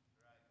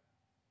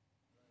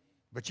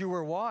 But you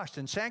were washed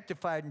and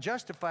sanctified and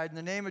justified in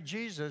the name of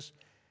Jesus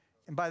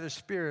and by the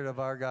Spirit of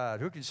our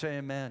God. Who can say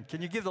amen?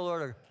 Can you give the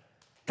Lord a...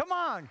 Come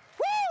on.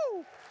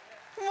 Woo!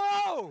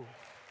 Whoa!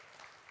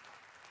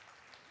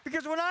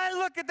 Because when I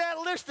look at that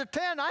list of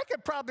 10, I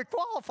could probably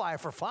qualify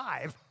for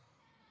 5.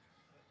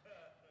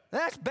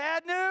 That's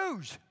bad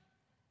news.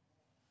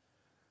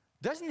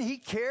 Doesn't he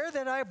care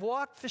that I've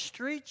walked the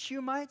streets,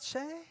 you might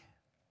say?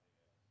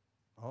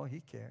 Oh, he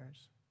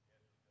cares.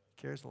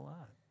 He cares a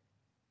lot.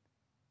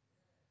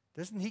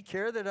 Doesn't he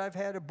care that I've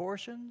had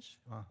abortions?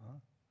 Uh-huh.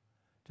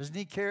 Doesn't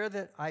he care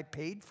that I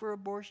paid for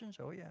abortions?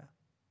 Oh, yeah.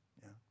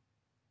 Yeah.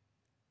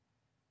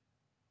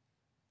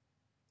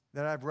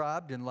 That I've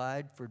robbed and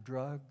lied for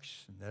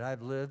drugs, and that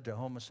I've lived a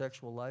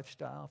homosexual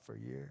lifestyle for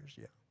years?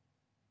 Yeah.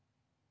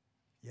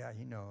 Yeah,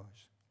 he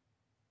knows.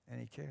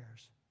 And he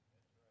cares.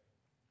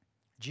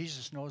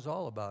 Jesus knows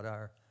all about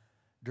our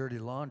dirty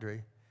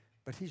laundry,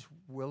 but he's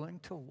willing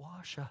to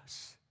wash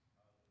us.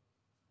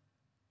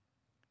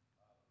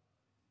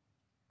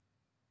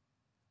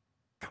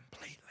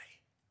 Completely.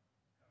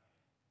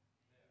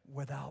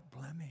 Without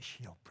blemish,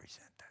 he'll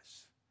present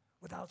us.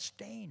 Without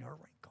stain or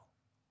wrinkle.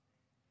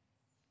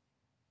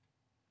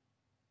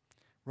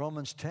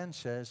 Romans 10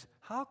 says,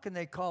 how can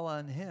they call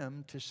on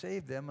him to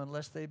save them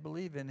unless they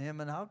believe in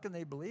him? And how can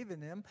they believe in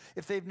him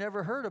if they've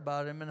never heard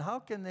about him? And how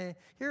can they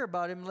hear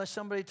about him unless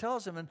somebody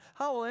tells them? And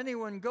how will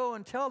anyone go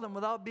and tell them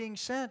without being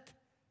sent?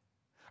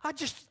 A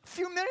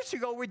few minutes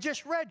ago, we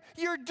just read,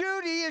 your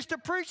duty is to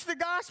preach the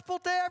gospel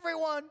to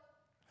everyone.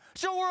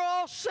 So we're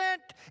all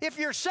sent. If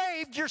you're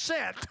saved, you're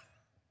sent.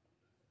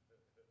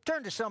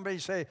 Turn to somebody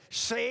and say,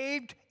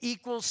 saved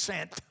equals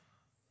sent.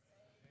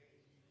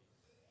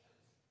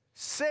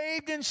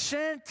 Saved and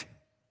sent.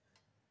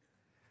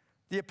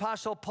 The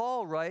Apostle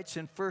Paul writes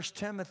in 1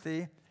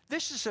 Timothy,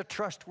 this is a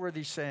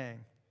trustworthy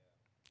saying,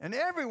 and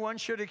everyone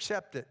should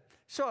accept it.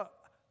 So,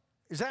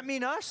 does that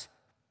mean us?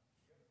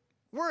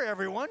 We're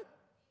everyone.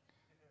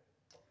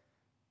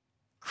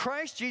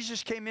 Christ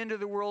Jesus came into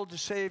the world to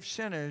save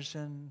sinners,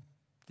 and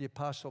the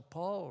Apostle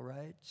Paul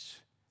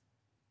writes,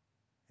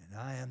 and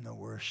I am the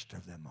worst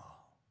of them all.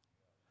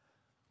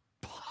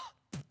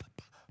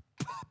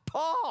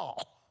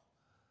 Paul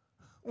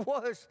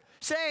was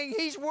saying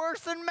he's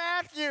worse than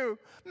Matthew.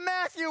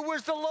 Matthew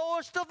was the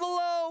lowest of the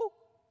low.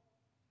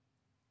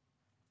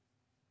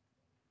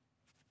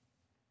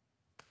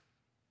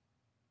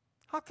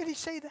 How could he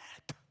say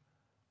that?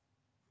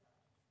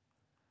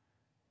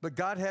 But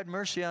God had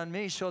mercy on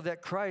me so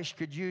that Christ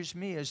could use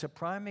me as a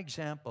prime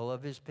example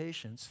of his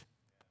patience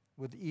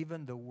with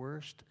even the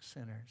worst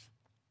sinners.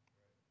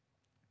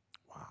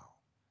 Wow.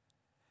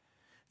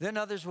 Then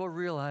others will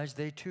realize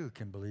they too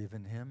can believe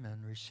in him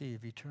and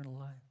receive eternal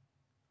life.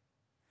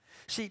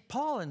 See,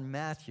 Paul and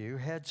Matthew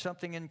had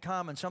something in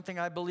common, something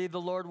I believe the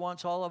Lord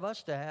wants all of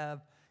us to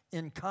have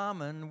in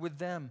common with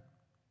them.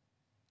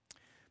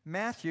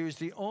 Matthew is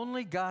the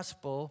only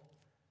gospel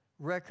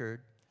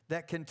record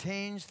that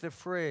contains the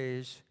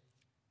phrase,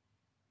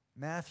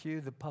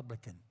 Matthew the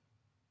publican.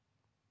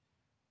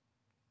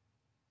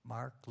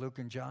 Mark, Luke,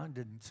 and John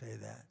didn't say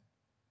that.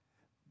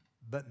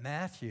 But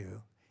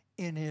Matthew,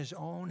 in his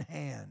own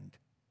hand,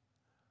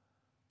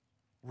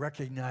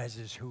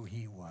 recognizes who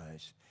he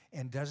was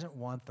and doesn't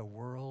want the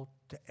world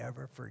to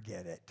ever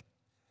forget it.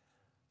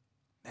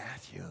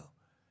 Matthew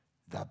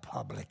the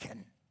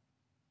publican.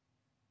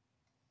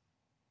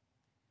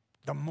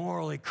 The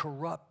morally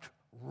corrupt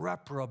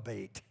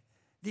reprobate,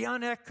 the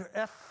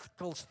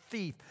unethical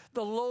thief,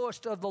 the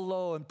lowest of the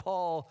low. And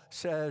Paul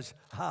says,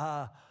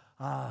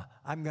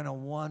 I'm going to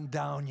one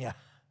down you,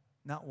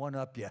 not one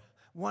up you,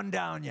 one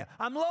down you.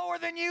 I'm lower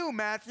than you,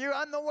 Matthew.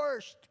 I'm the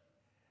worst.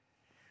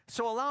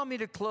 So allow me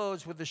to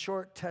close with a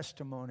short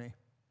testimony.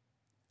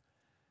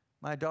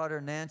 My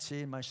daughter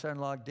Nancy and my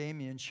son-in-law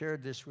Damien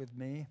shared this with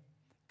me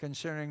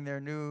concerning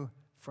their new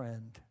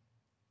friend.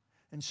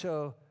 And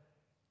so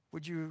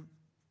would you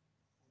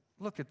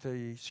look at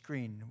the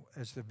screen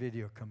as the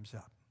video comes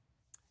up.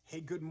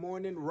 Hey, good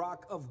morning,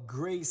 Rock of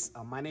Grace.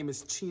 My name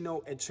is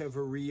Chino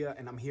Echeverria,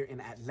 and I'm here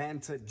in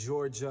Atlanta,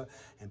 Georgia.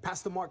 And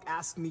Pastor Mark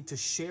asked me to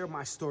share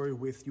my story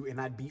with you, and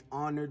I'd be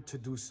honored to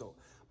do so.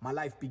 My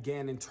life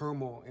began in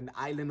turmoil in the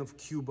island of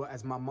Cuba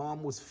as my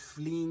mom was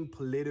fleeing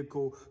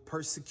political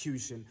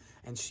persecution,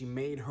 and she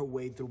made her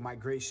way through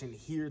migration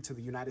here to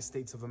the United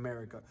States of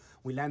America.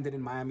 We landed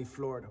in Miami,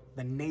 Florida.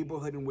 The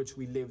neighborhood in which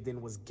we lived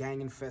in was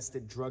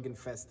gang-infested,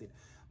 drug-infested.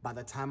 By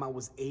the time I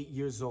was 8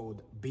 years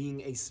old,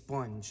 being a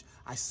sponge,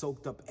 I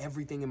soaked up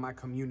everything in my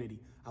community.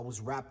 I was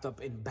wrapped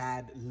up in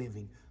bad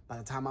living. By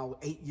the time I was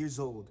 8 years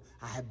old,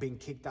 I had been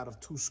kicked out of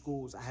 2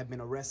 schools. I had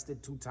been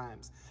arrested 2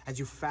 times. As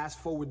you fast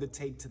forward the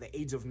tape to the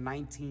age of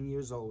 19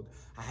 years old,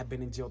 I had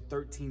been in jail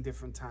 13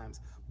 different times.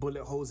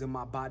 Bullet holes in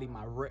my body,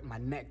 my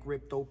neck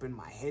ripped open,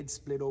 my head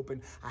split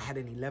open. I had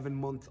an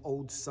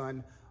 11-month-old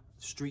son.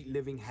 Street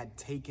living had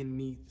taken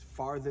me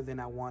farther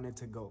than I wanted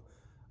to go.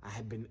 I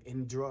had been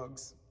in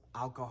drugs,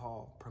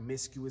 alcohol,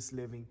 promiscuous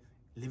living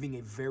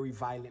a very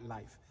violent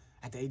life.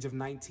 At the age of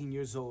 19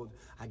 years old,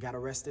 I got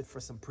arrested for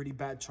some pretty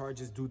bad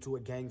charges due to a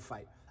gang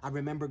fight. I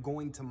remember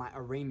going to my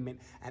arraignment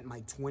at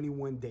my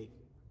 21 date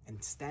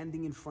and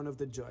standing in front of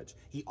the judge.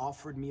 He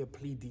offered me a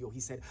plea deal. He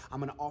said, I'm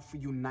gonna offer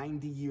you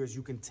 90 years.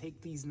 You can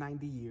take these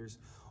 90 years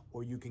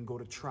or you can go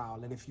to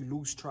trial. And if you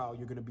lose trial,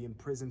 you're gonna be in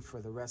prison for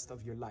the rest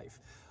of your life.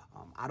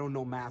 I don't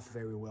know math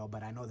very well,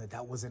 but I know that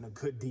that wasn't a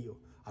good deal.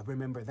 I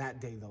remember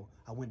that day, though.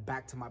 I went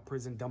back to my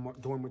prison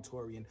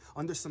dormitory, and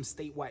under some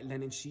statewide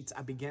linen sheets,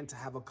 I began to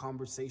have a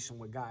conversation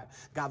with God.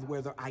 God,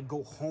 whether I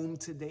go home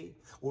today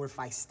or if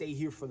I stay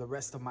here for the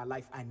rest of my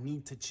life, I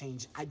need to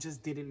change. I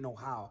just didn't know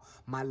how.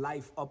 My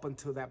life up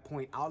until that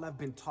point, all I've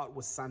been taught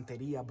was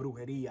santeria,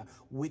 brujeria,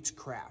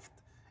 witchcraft.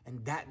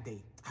 And that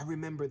day, I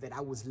remember that I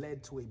was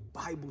led to a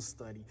Bible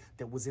study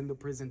that was in the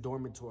prison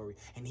dormitory.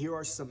 And here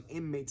are some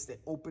inmates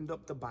that opened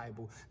up the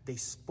Bible. They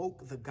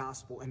spoke the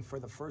gospel. And for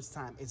the first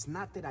time, it's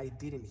not that I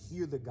didn't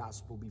hear the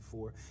gospel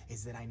before,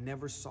 it's that I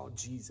never saw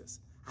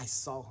Jesus. I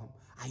saw him.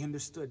 I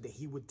understood that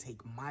he would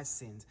take my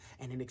sins,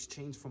 and in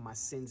exchange for my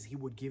sins, he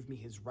would give me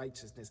his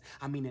righteousness.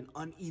 I mean, an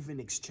uneven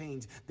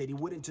exchange, that he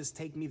wouldn't just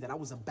take me, that I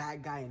was a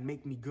bad guy and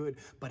make me good,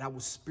 but I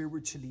was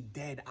spiritually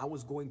dead. I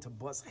was going to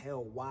bust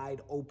hell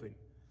wide open.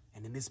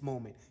 And in this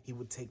moment, he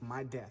would take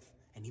my death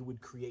and he would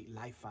create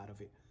life out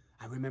of it.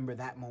 I remember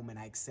that moment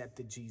I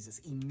accepted Jesus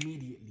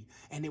immediately,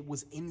 and it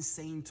was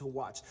insane to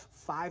watch.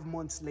 5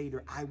 months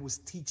later, I was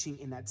teaching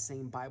in that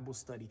same Bible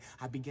study.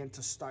 I began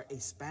to start a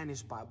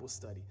Spanish Bible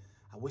study.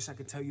 I wish I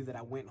could tell you that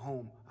I went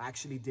home. I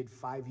actually did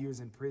 5 years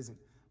in prison.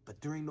 But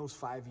during those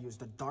 5 years,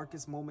 the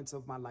darkest moments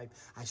of my life,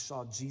 I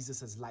saw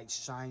Jesus' light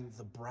shine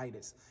the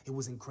brightest. It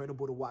was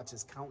incredible to watch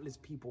as countless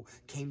people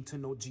came to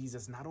know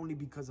Jesus, not only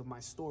because of my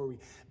story,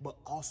 but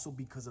also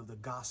because of the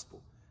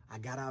gospel. I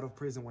got out of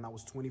prison when I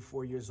was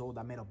 24 years old.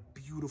 I met a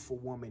beautiful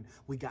woman.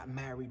 We got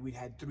married. We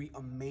had 3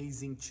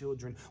 amazing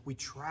children. We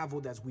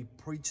traveled as we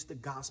preached the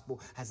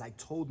gospel, as I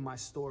told my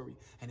story.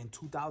 And in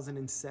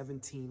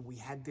 2017, we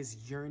had this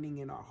yearning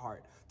in our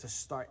heart to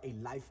start a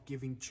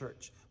life-giving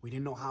church. We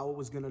didn't know how it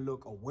was going to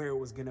look or where it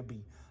was going to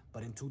be.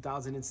 But in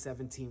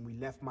 2017, we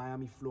left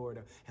Miami,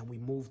 Florida, and we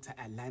moved to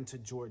Atlanta,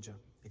 Georgia.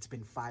 It's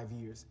been 5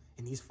 years.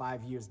 In these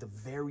 5 years, the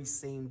very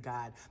same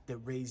God that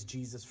raised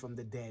Jesus from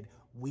the dead,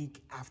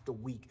 week after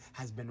week,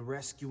 has been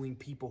rescuing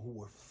people who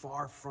were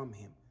far from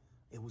him.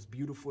 It was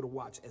beautiful to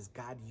watch as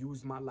God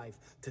used my life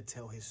to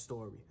tell his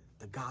story.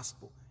 the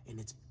gospel in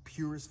its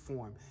purest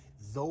form,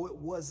 though it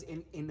was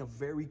in a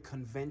very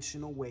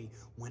conventional way,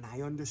 when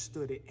I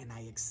understood it and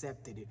I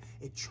accepted it,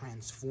 it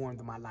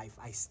transformed my life.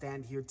 I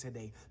stand here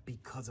today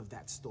because of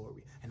that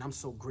story. And I'm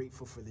so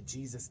grateful for the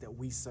Jesus that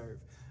we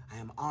serve. I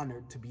am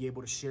honored to be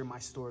able to share my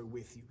story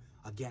with you.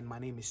 Again, my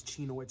name is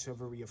Chino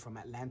Echeverria from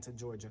Atlanta,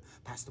 Georgia.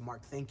 Pastor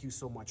Mark, thank you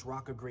so much.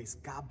 Rock of Grace,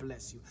 God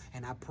bless you.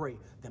 And I pray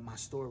that my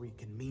story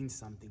can mean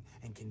something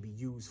and can be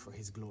used for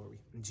his glory.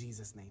 In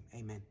Jesus' name,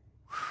 amen.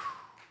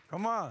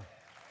 Come on.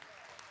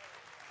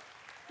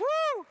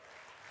 Woo!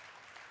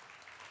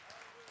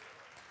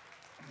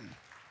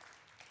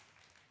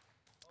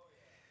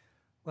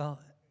 Well,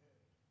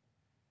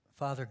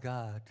 Father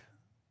God,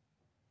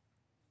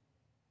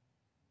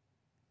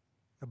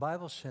 the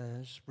Bible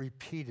says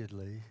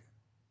repeatedly,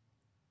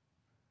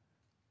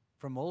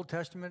 from Old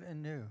Testament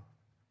and New,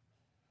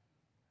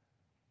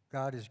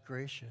 God is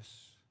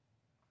gracious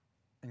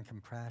and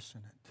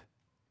compassionate,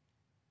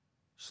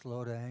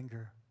 slow to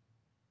anger,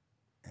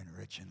 and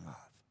rich in love.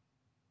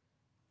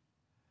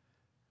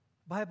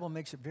 The Bible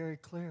makes it very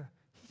clear.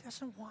 He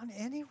doesn't want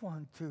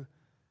anyone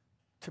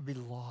to be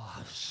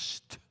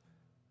lost.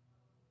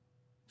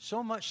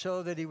 So much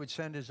so that he would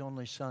send his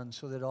only son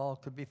so that all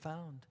could be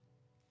found.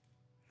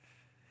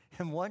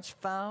 And once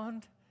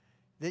found,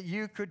 that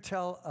you could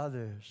tell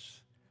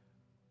others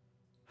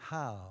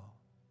how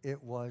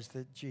it was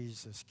that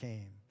Jesus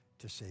came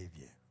to save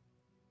you.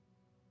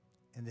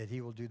 And that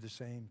he will do the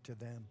same to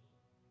them.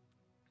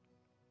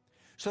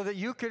 So that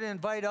you could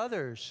invite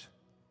others,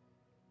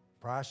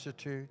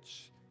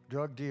 prostitutes,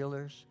 drug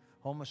dealers,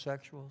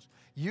 homosexuals.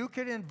 You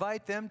could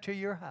invite them to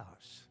your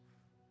house.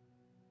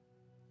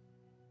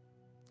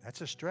 That's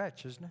a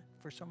stretch, isn't it,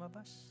 for some of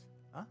us?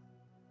 Huh?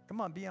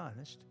 Come on, be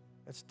honest.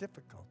 That's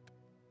difficult.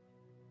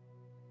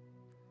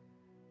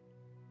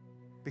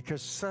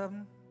 Because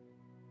some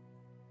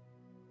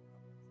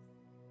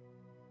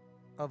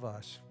of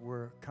us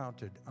were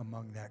counted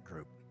among that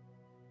group.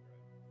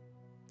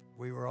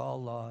 We were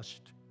all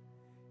lost,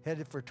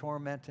 headed for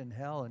torment in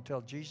hell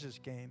until Jesus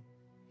came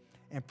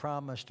and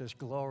promised us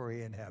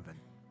glory in heaven.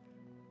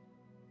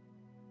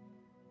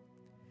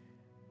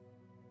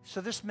 So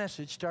this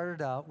message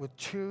started out with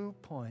 2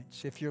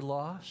 points. If you're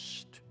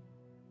lost,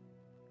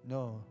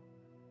 know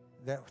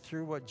that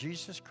through what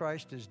Jesus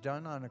Christ has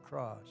done on the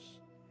cross,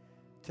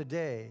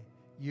 today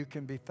you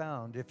can be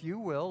found. If you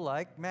will,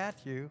 like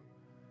Matthew,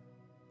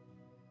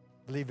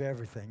 believe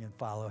everything and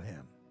follow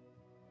him.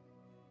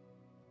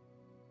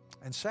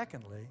 And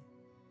secondly,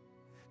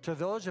 to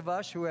those of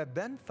us who have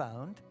been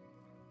found,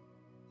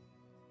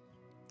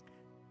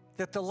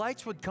 that the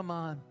lights would come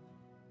on.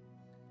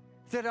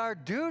 That our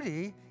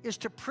duty is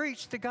to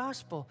preach the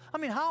gospel. I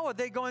mean, how are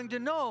they going to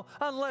know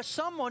unless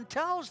someone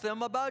tells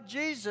them about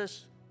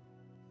Jesus?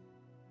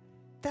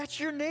 That's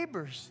your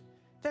neighbors.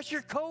 That's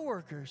your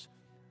coworkers.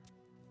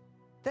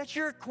 That's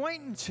your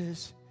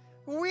acquaintances.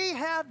 We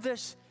have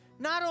this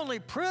not only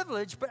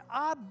privilege, but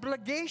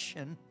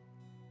obligation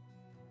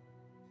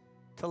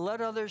to let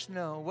others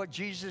know what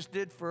Jesus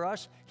did for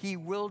us, he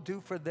will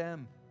do for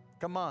them.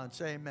 Come on,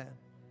 say amen.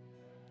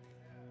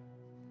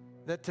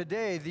 That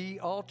today, the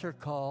altar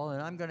call,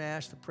 and I'm going to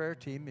ask the prayer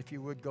team if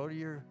you would go to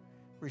your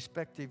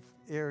respective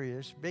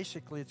areas.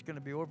 Basically, it's going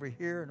to be over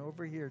here and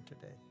over here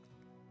today.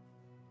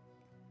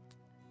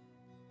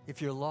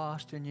 If you're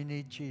lost and you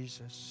need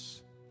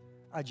Jesus,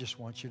 I just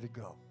want you to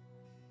go.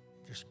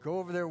 Just go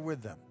over there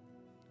with them.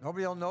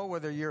 Nobody will know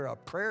whether you're a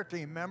prayer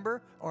team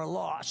member or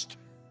lost.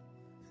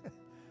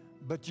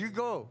 But you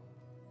go.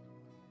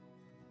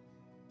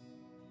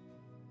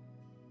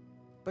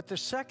 But the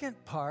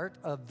second part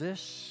of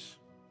this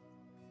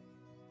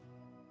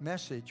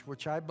message,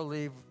 which I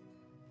believe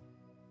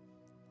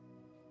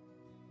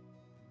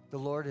the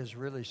Lord has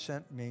really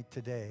sent me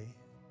today,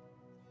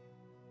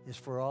 is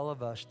for all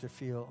of us to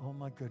feel, oh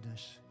my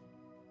goodness,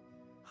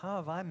 how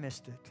have I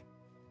missed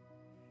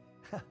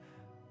it?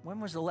 When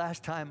was the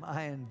last time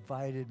I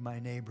invited my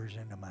neighbors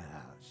into my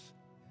house?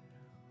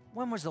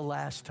 When was the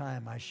last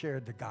time I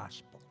shared the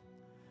gospel?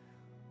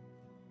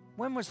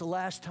 When was the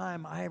last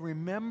time I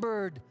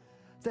remembered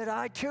that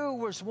I too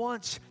was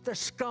once the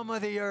scum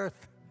of the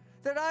earth?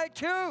 That I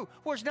too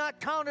was not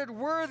counted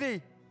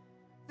worthy.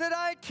 That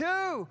I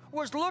too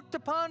was looked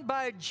upon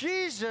by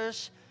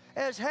Jesus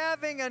as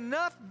having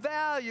enough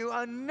value,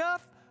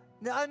 enough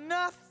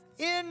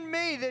in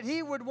me that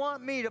he would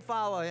want me to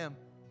follow him.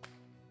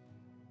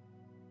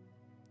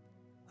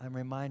 I'm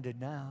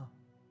reminded now.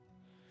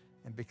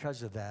 And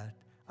because of that,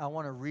 I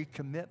want to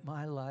recommit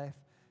my life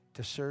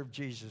to serve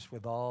Jesus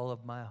with all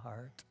of my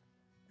heart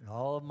and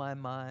all of my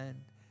mind,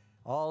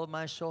 all of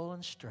my soul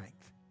and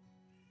strength.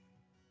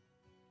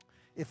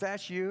 If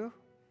that's you,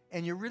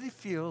 and you really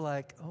feel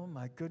like, oh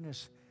my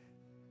goodness,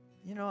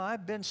 you know,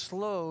 I've been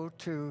slow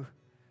to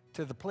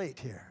the plate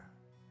here.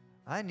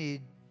 I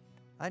need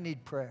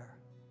prayer.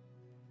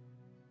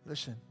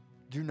 Listen,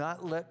 do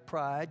not let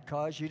pride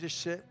cause you to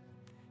sit.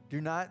 Do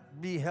not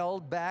be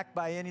held back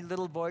by any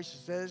little voice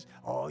that says,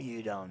 oh,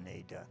 you don't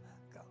need to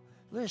go.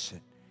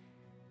 Listen,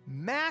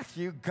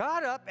 Matthew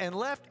got up and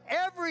left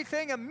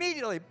everything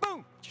immediately.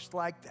 Boom, just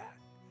like that.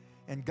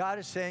 And God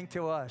is saying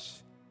to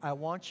us, I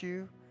want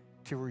you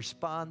to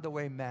respond the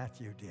way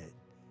Matthew did.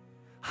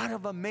 Out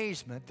of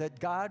amazement that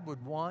God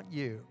would want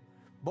you,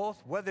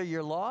 both whether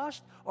you're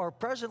lost or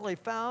presently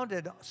found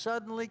and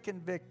suddenly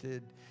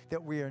convicted,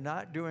 that we are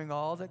not doing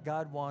all that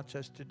God wants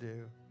us to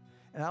do.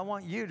 And I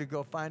want you to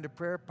go find a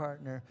prayer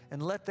partner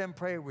and let them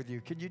pray with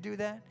you. Can you do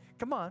that?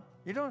 Come on.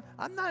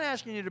 I'm not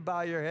asking you to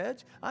bow your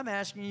heads. I'm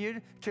asking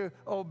you to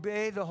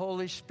obey the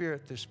Holy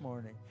Spirit this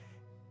morning.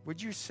 Would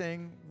you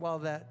sing while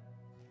that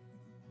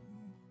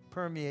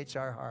permeates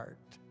our heart?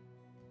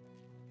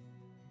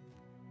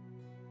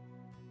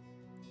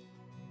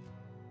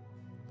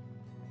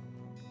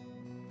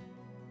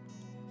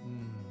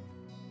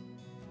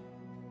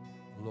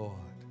 Lord.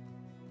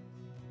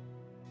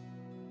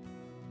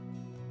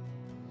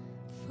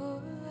 For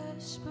I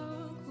spoke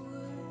a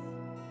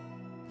word,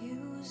 you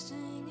were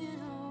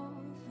singing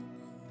over me.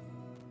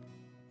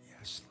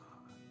 Yes,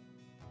 Lord.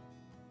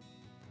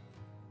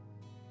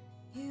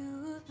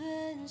 You have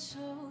been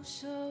so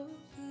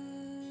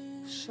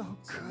good. So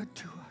good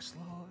to us,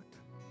 Lord.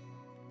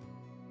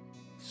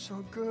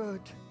 So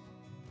good.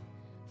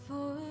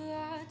 For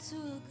I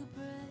took a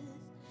breath,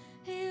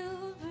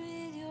 you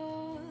breathe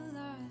your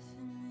life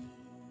in me.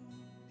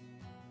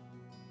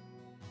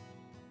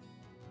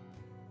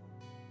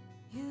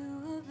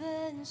 You have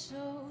been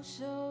so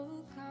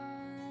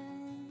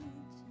kind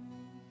to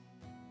me.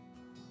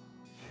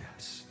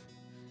 Yes.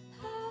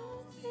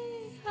 How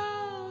the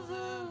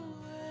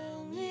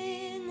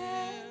overwhelming,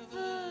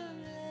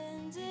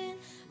 never-ending,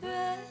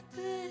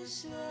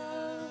 reckless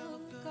love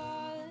of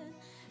God,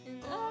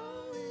 and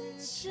all it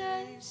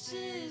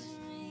chases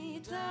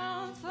me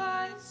down,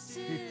 fights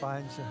till He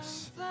finds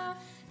us, I found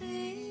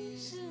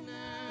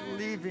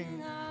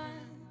leaving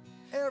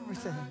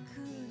everything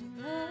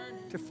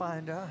to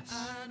find us.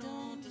 I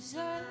don't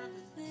deserve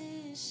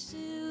this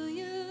till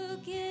you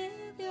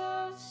give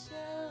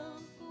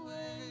yourself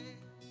away.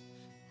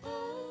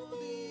 Oh,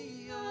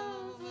 the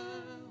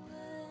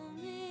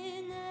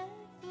overwhelming,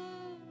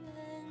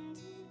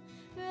 never-ending,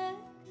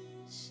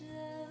 reckless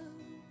love of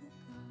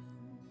God.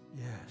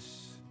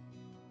 Yes.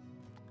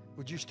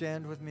 Would you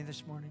stand with me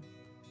this morning?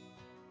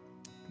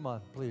 Come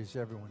on, please,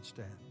 everyone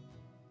stand.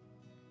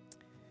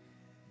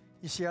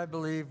 You see, I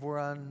believe we're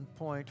on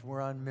point,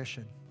 we're on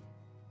mission.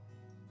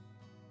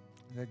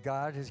 That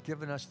God has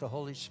given us the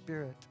Holy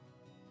Spirit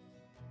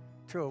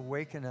to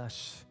awaken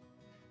us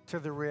to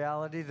the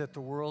reality that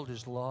the world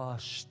is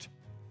lost.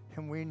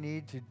 And we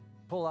need to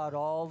pull out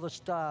all the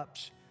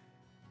stops,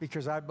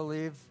 because I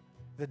believe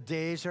the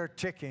days are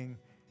ticking.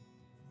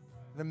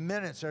 The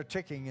minutes are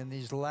ticking in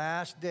these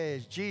last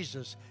days.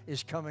 Jesus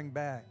is coming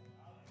back.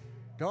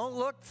 Don't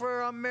look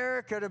for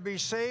America to be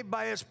saved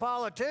by its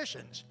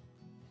politicians.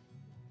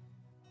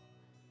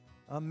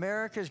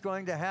 America is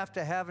going to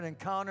have an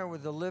encounter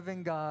with the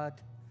living God,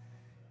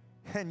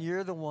 and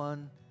you're the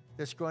one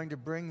that's going to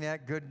bring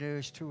that good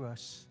news to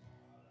us.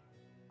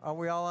 Are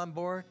we all on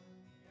board?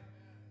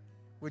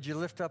 Would you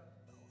lift up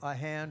a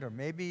hand, or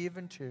maybe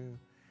even two?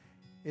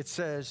 It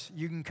says,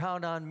 you can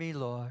count on me,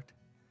 Lord.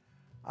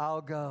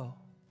 I'll go.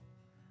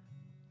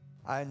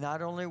 I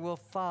not only will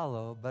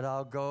follow, but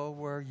I'll go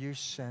where you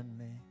send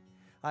me.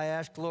 I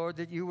ask, Lord,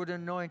 that you would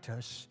anoint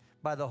us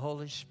by the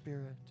Holy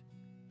Spirit.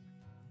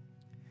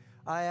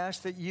 I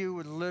ask that you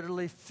would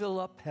literally fill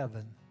up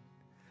heaven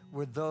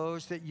with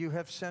those that you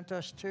have sent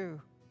us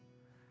to.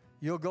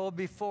 You'll go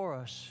before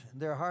us,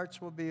 and their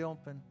hearts will be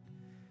open,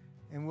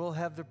 and we'll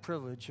have the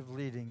privilege of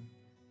leading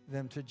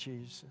them to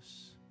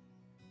Jesus.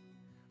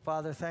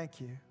 Father,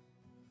 thank you.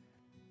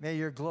 May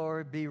your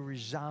glory be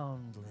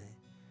resoundingly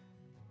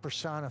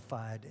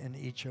personified in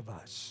each of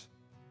us.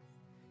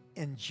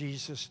 In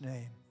Jesus'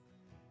 name.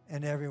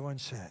 And everyone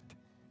said,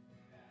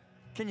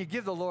 can you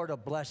give the Lord a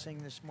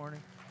blessing this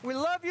morning? We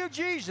love you,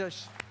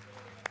 Jesus.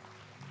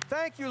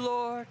 Thank you,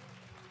 Lord.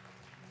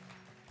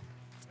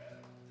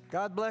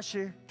 God bless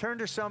you. Turn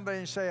to somebody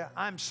and say,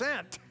 I'm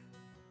sent.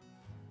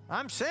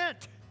 I'm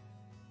sent.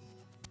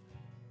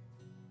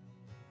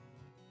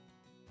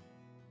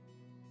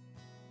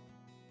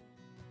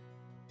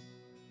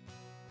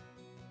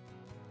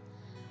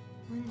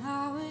 When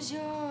I was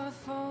your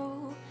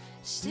foe,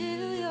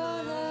 still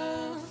your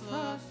love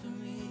fought for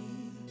me.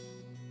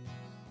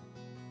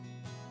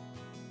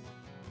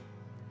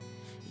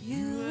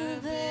 You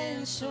have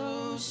been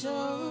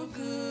so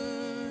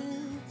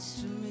good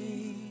to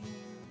me.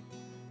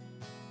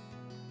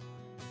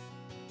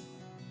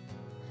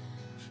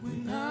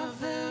 When I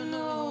felt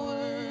no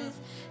worth,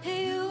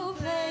 you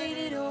paid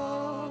it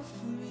all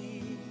for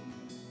me.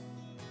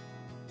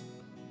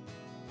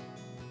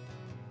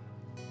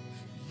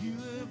 You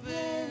have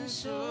been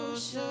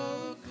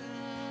so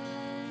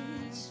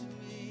kind to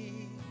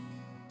me.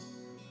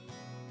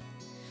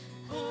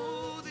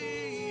 Oh,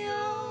 the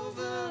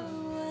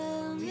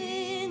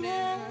overwhelming,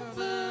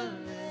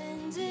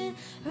 never-ending,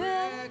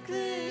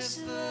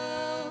 reckless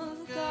love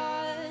of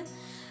God.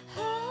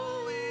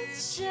 Oh, it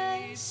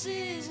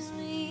chases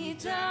me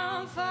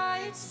down,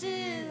 fights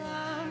till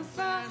I'm found.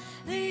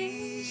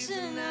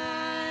 violation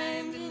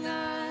I'm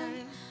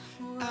denied.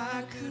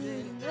 I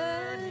couldn't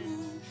earn it,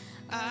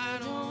 I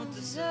don't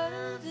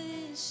deserve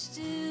it.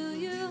 Still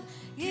you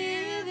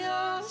give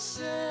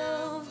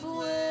yourself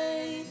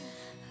away.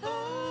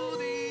 Oh,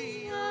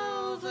 the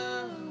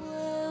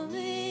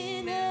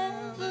overwhelming,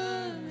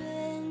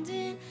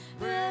 never-ending,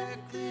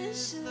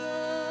 reckless love.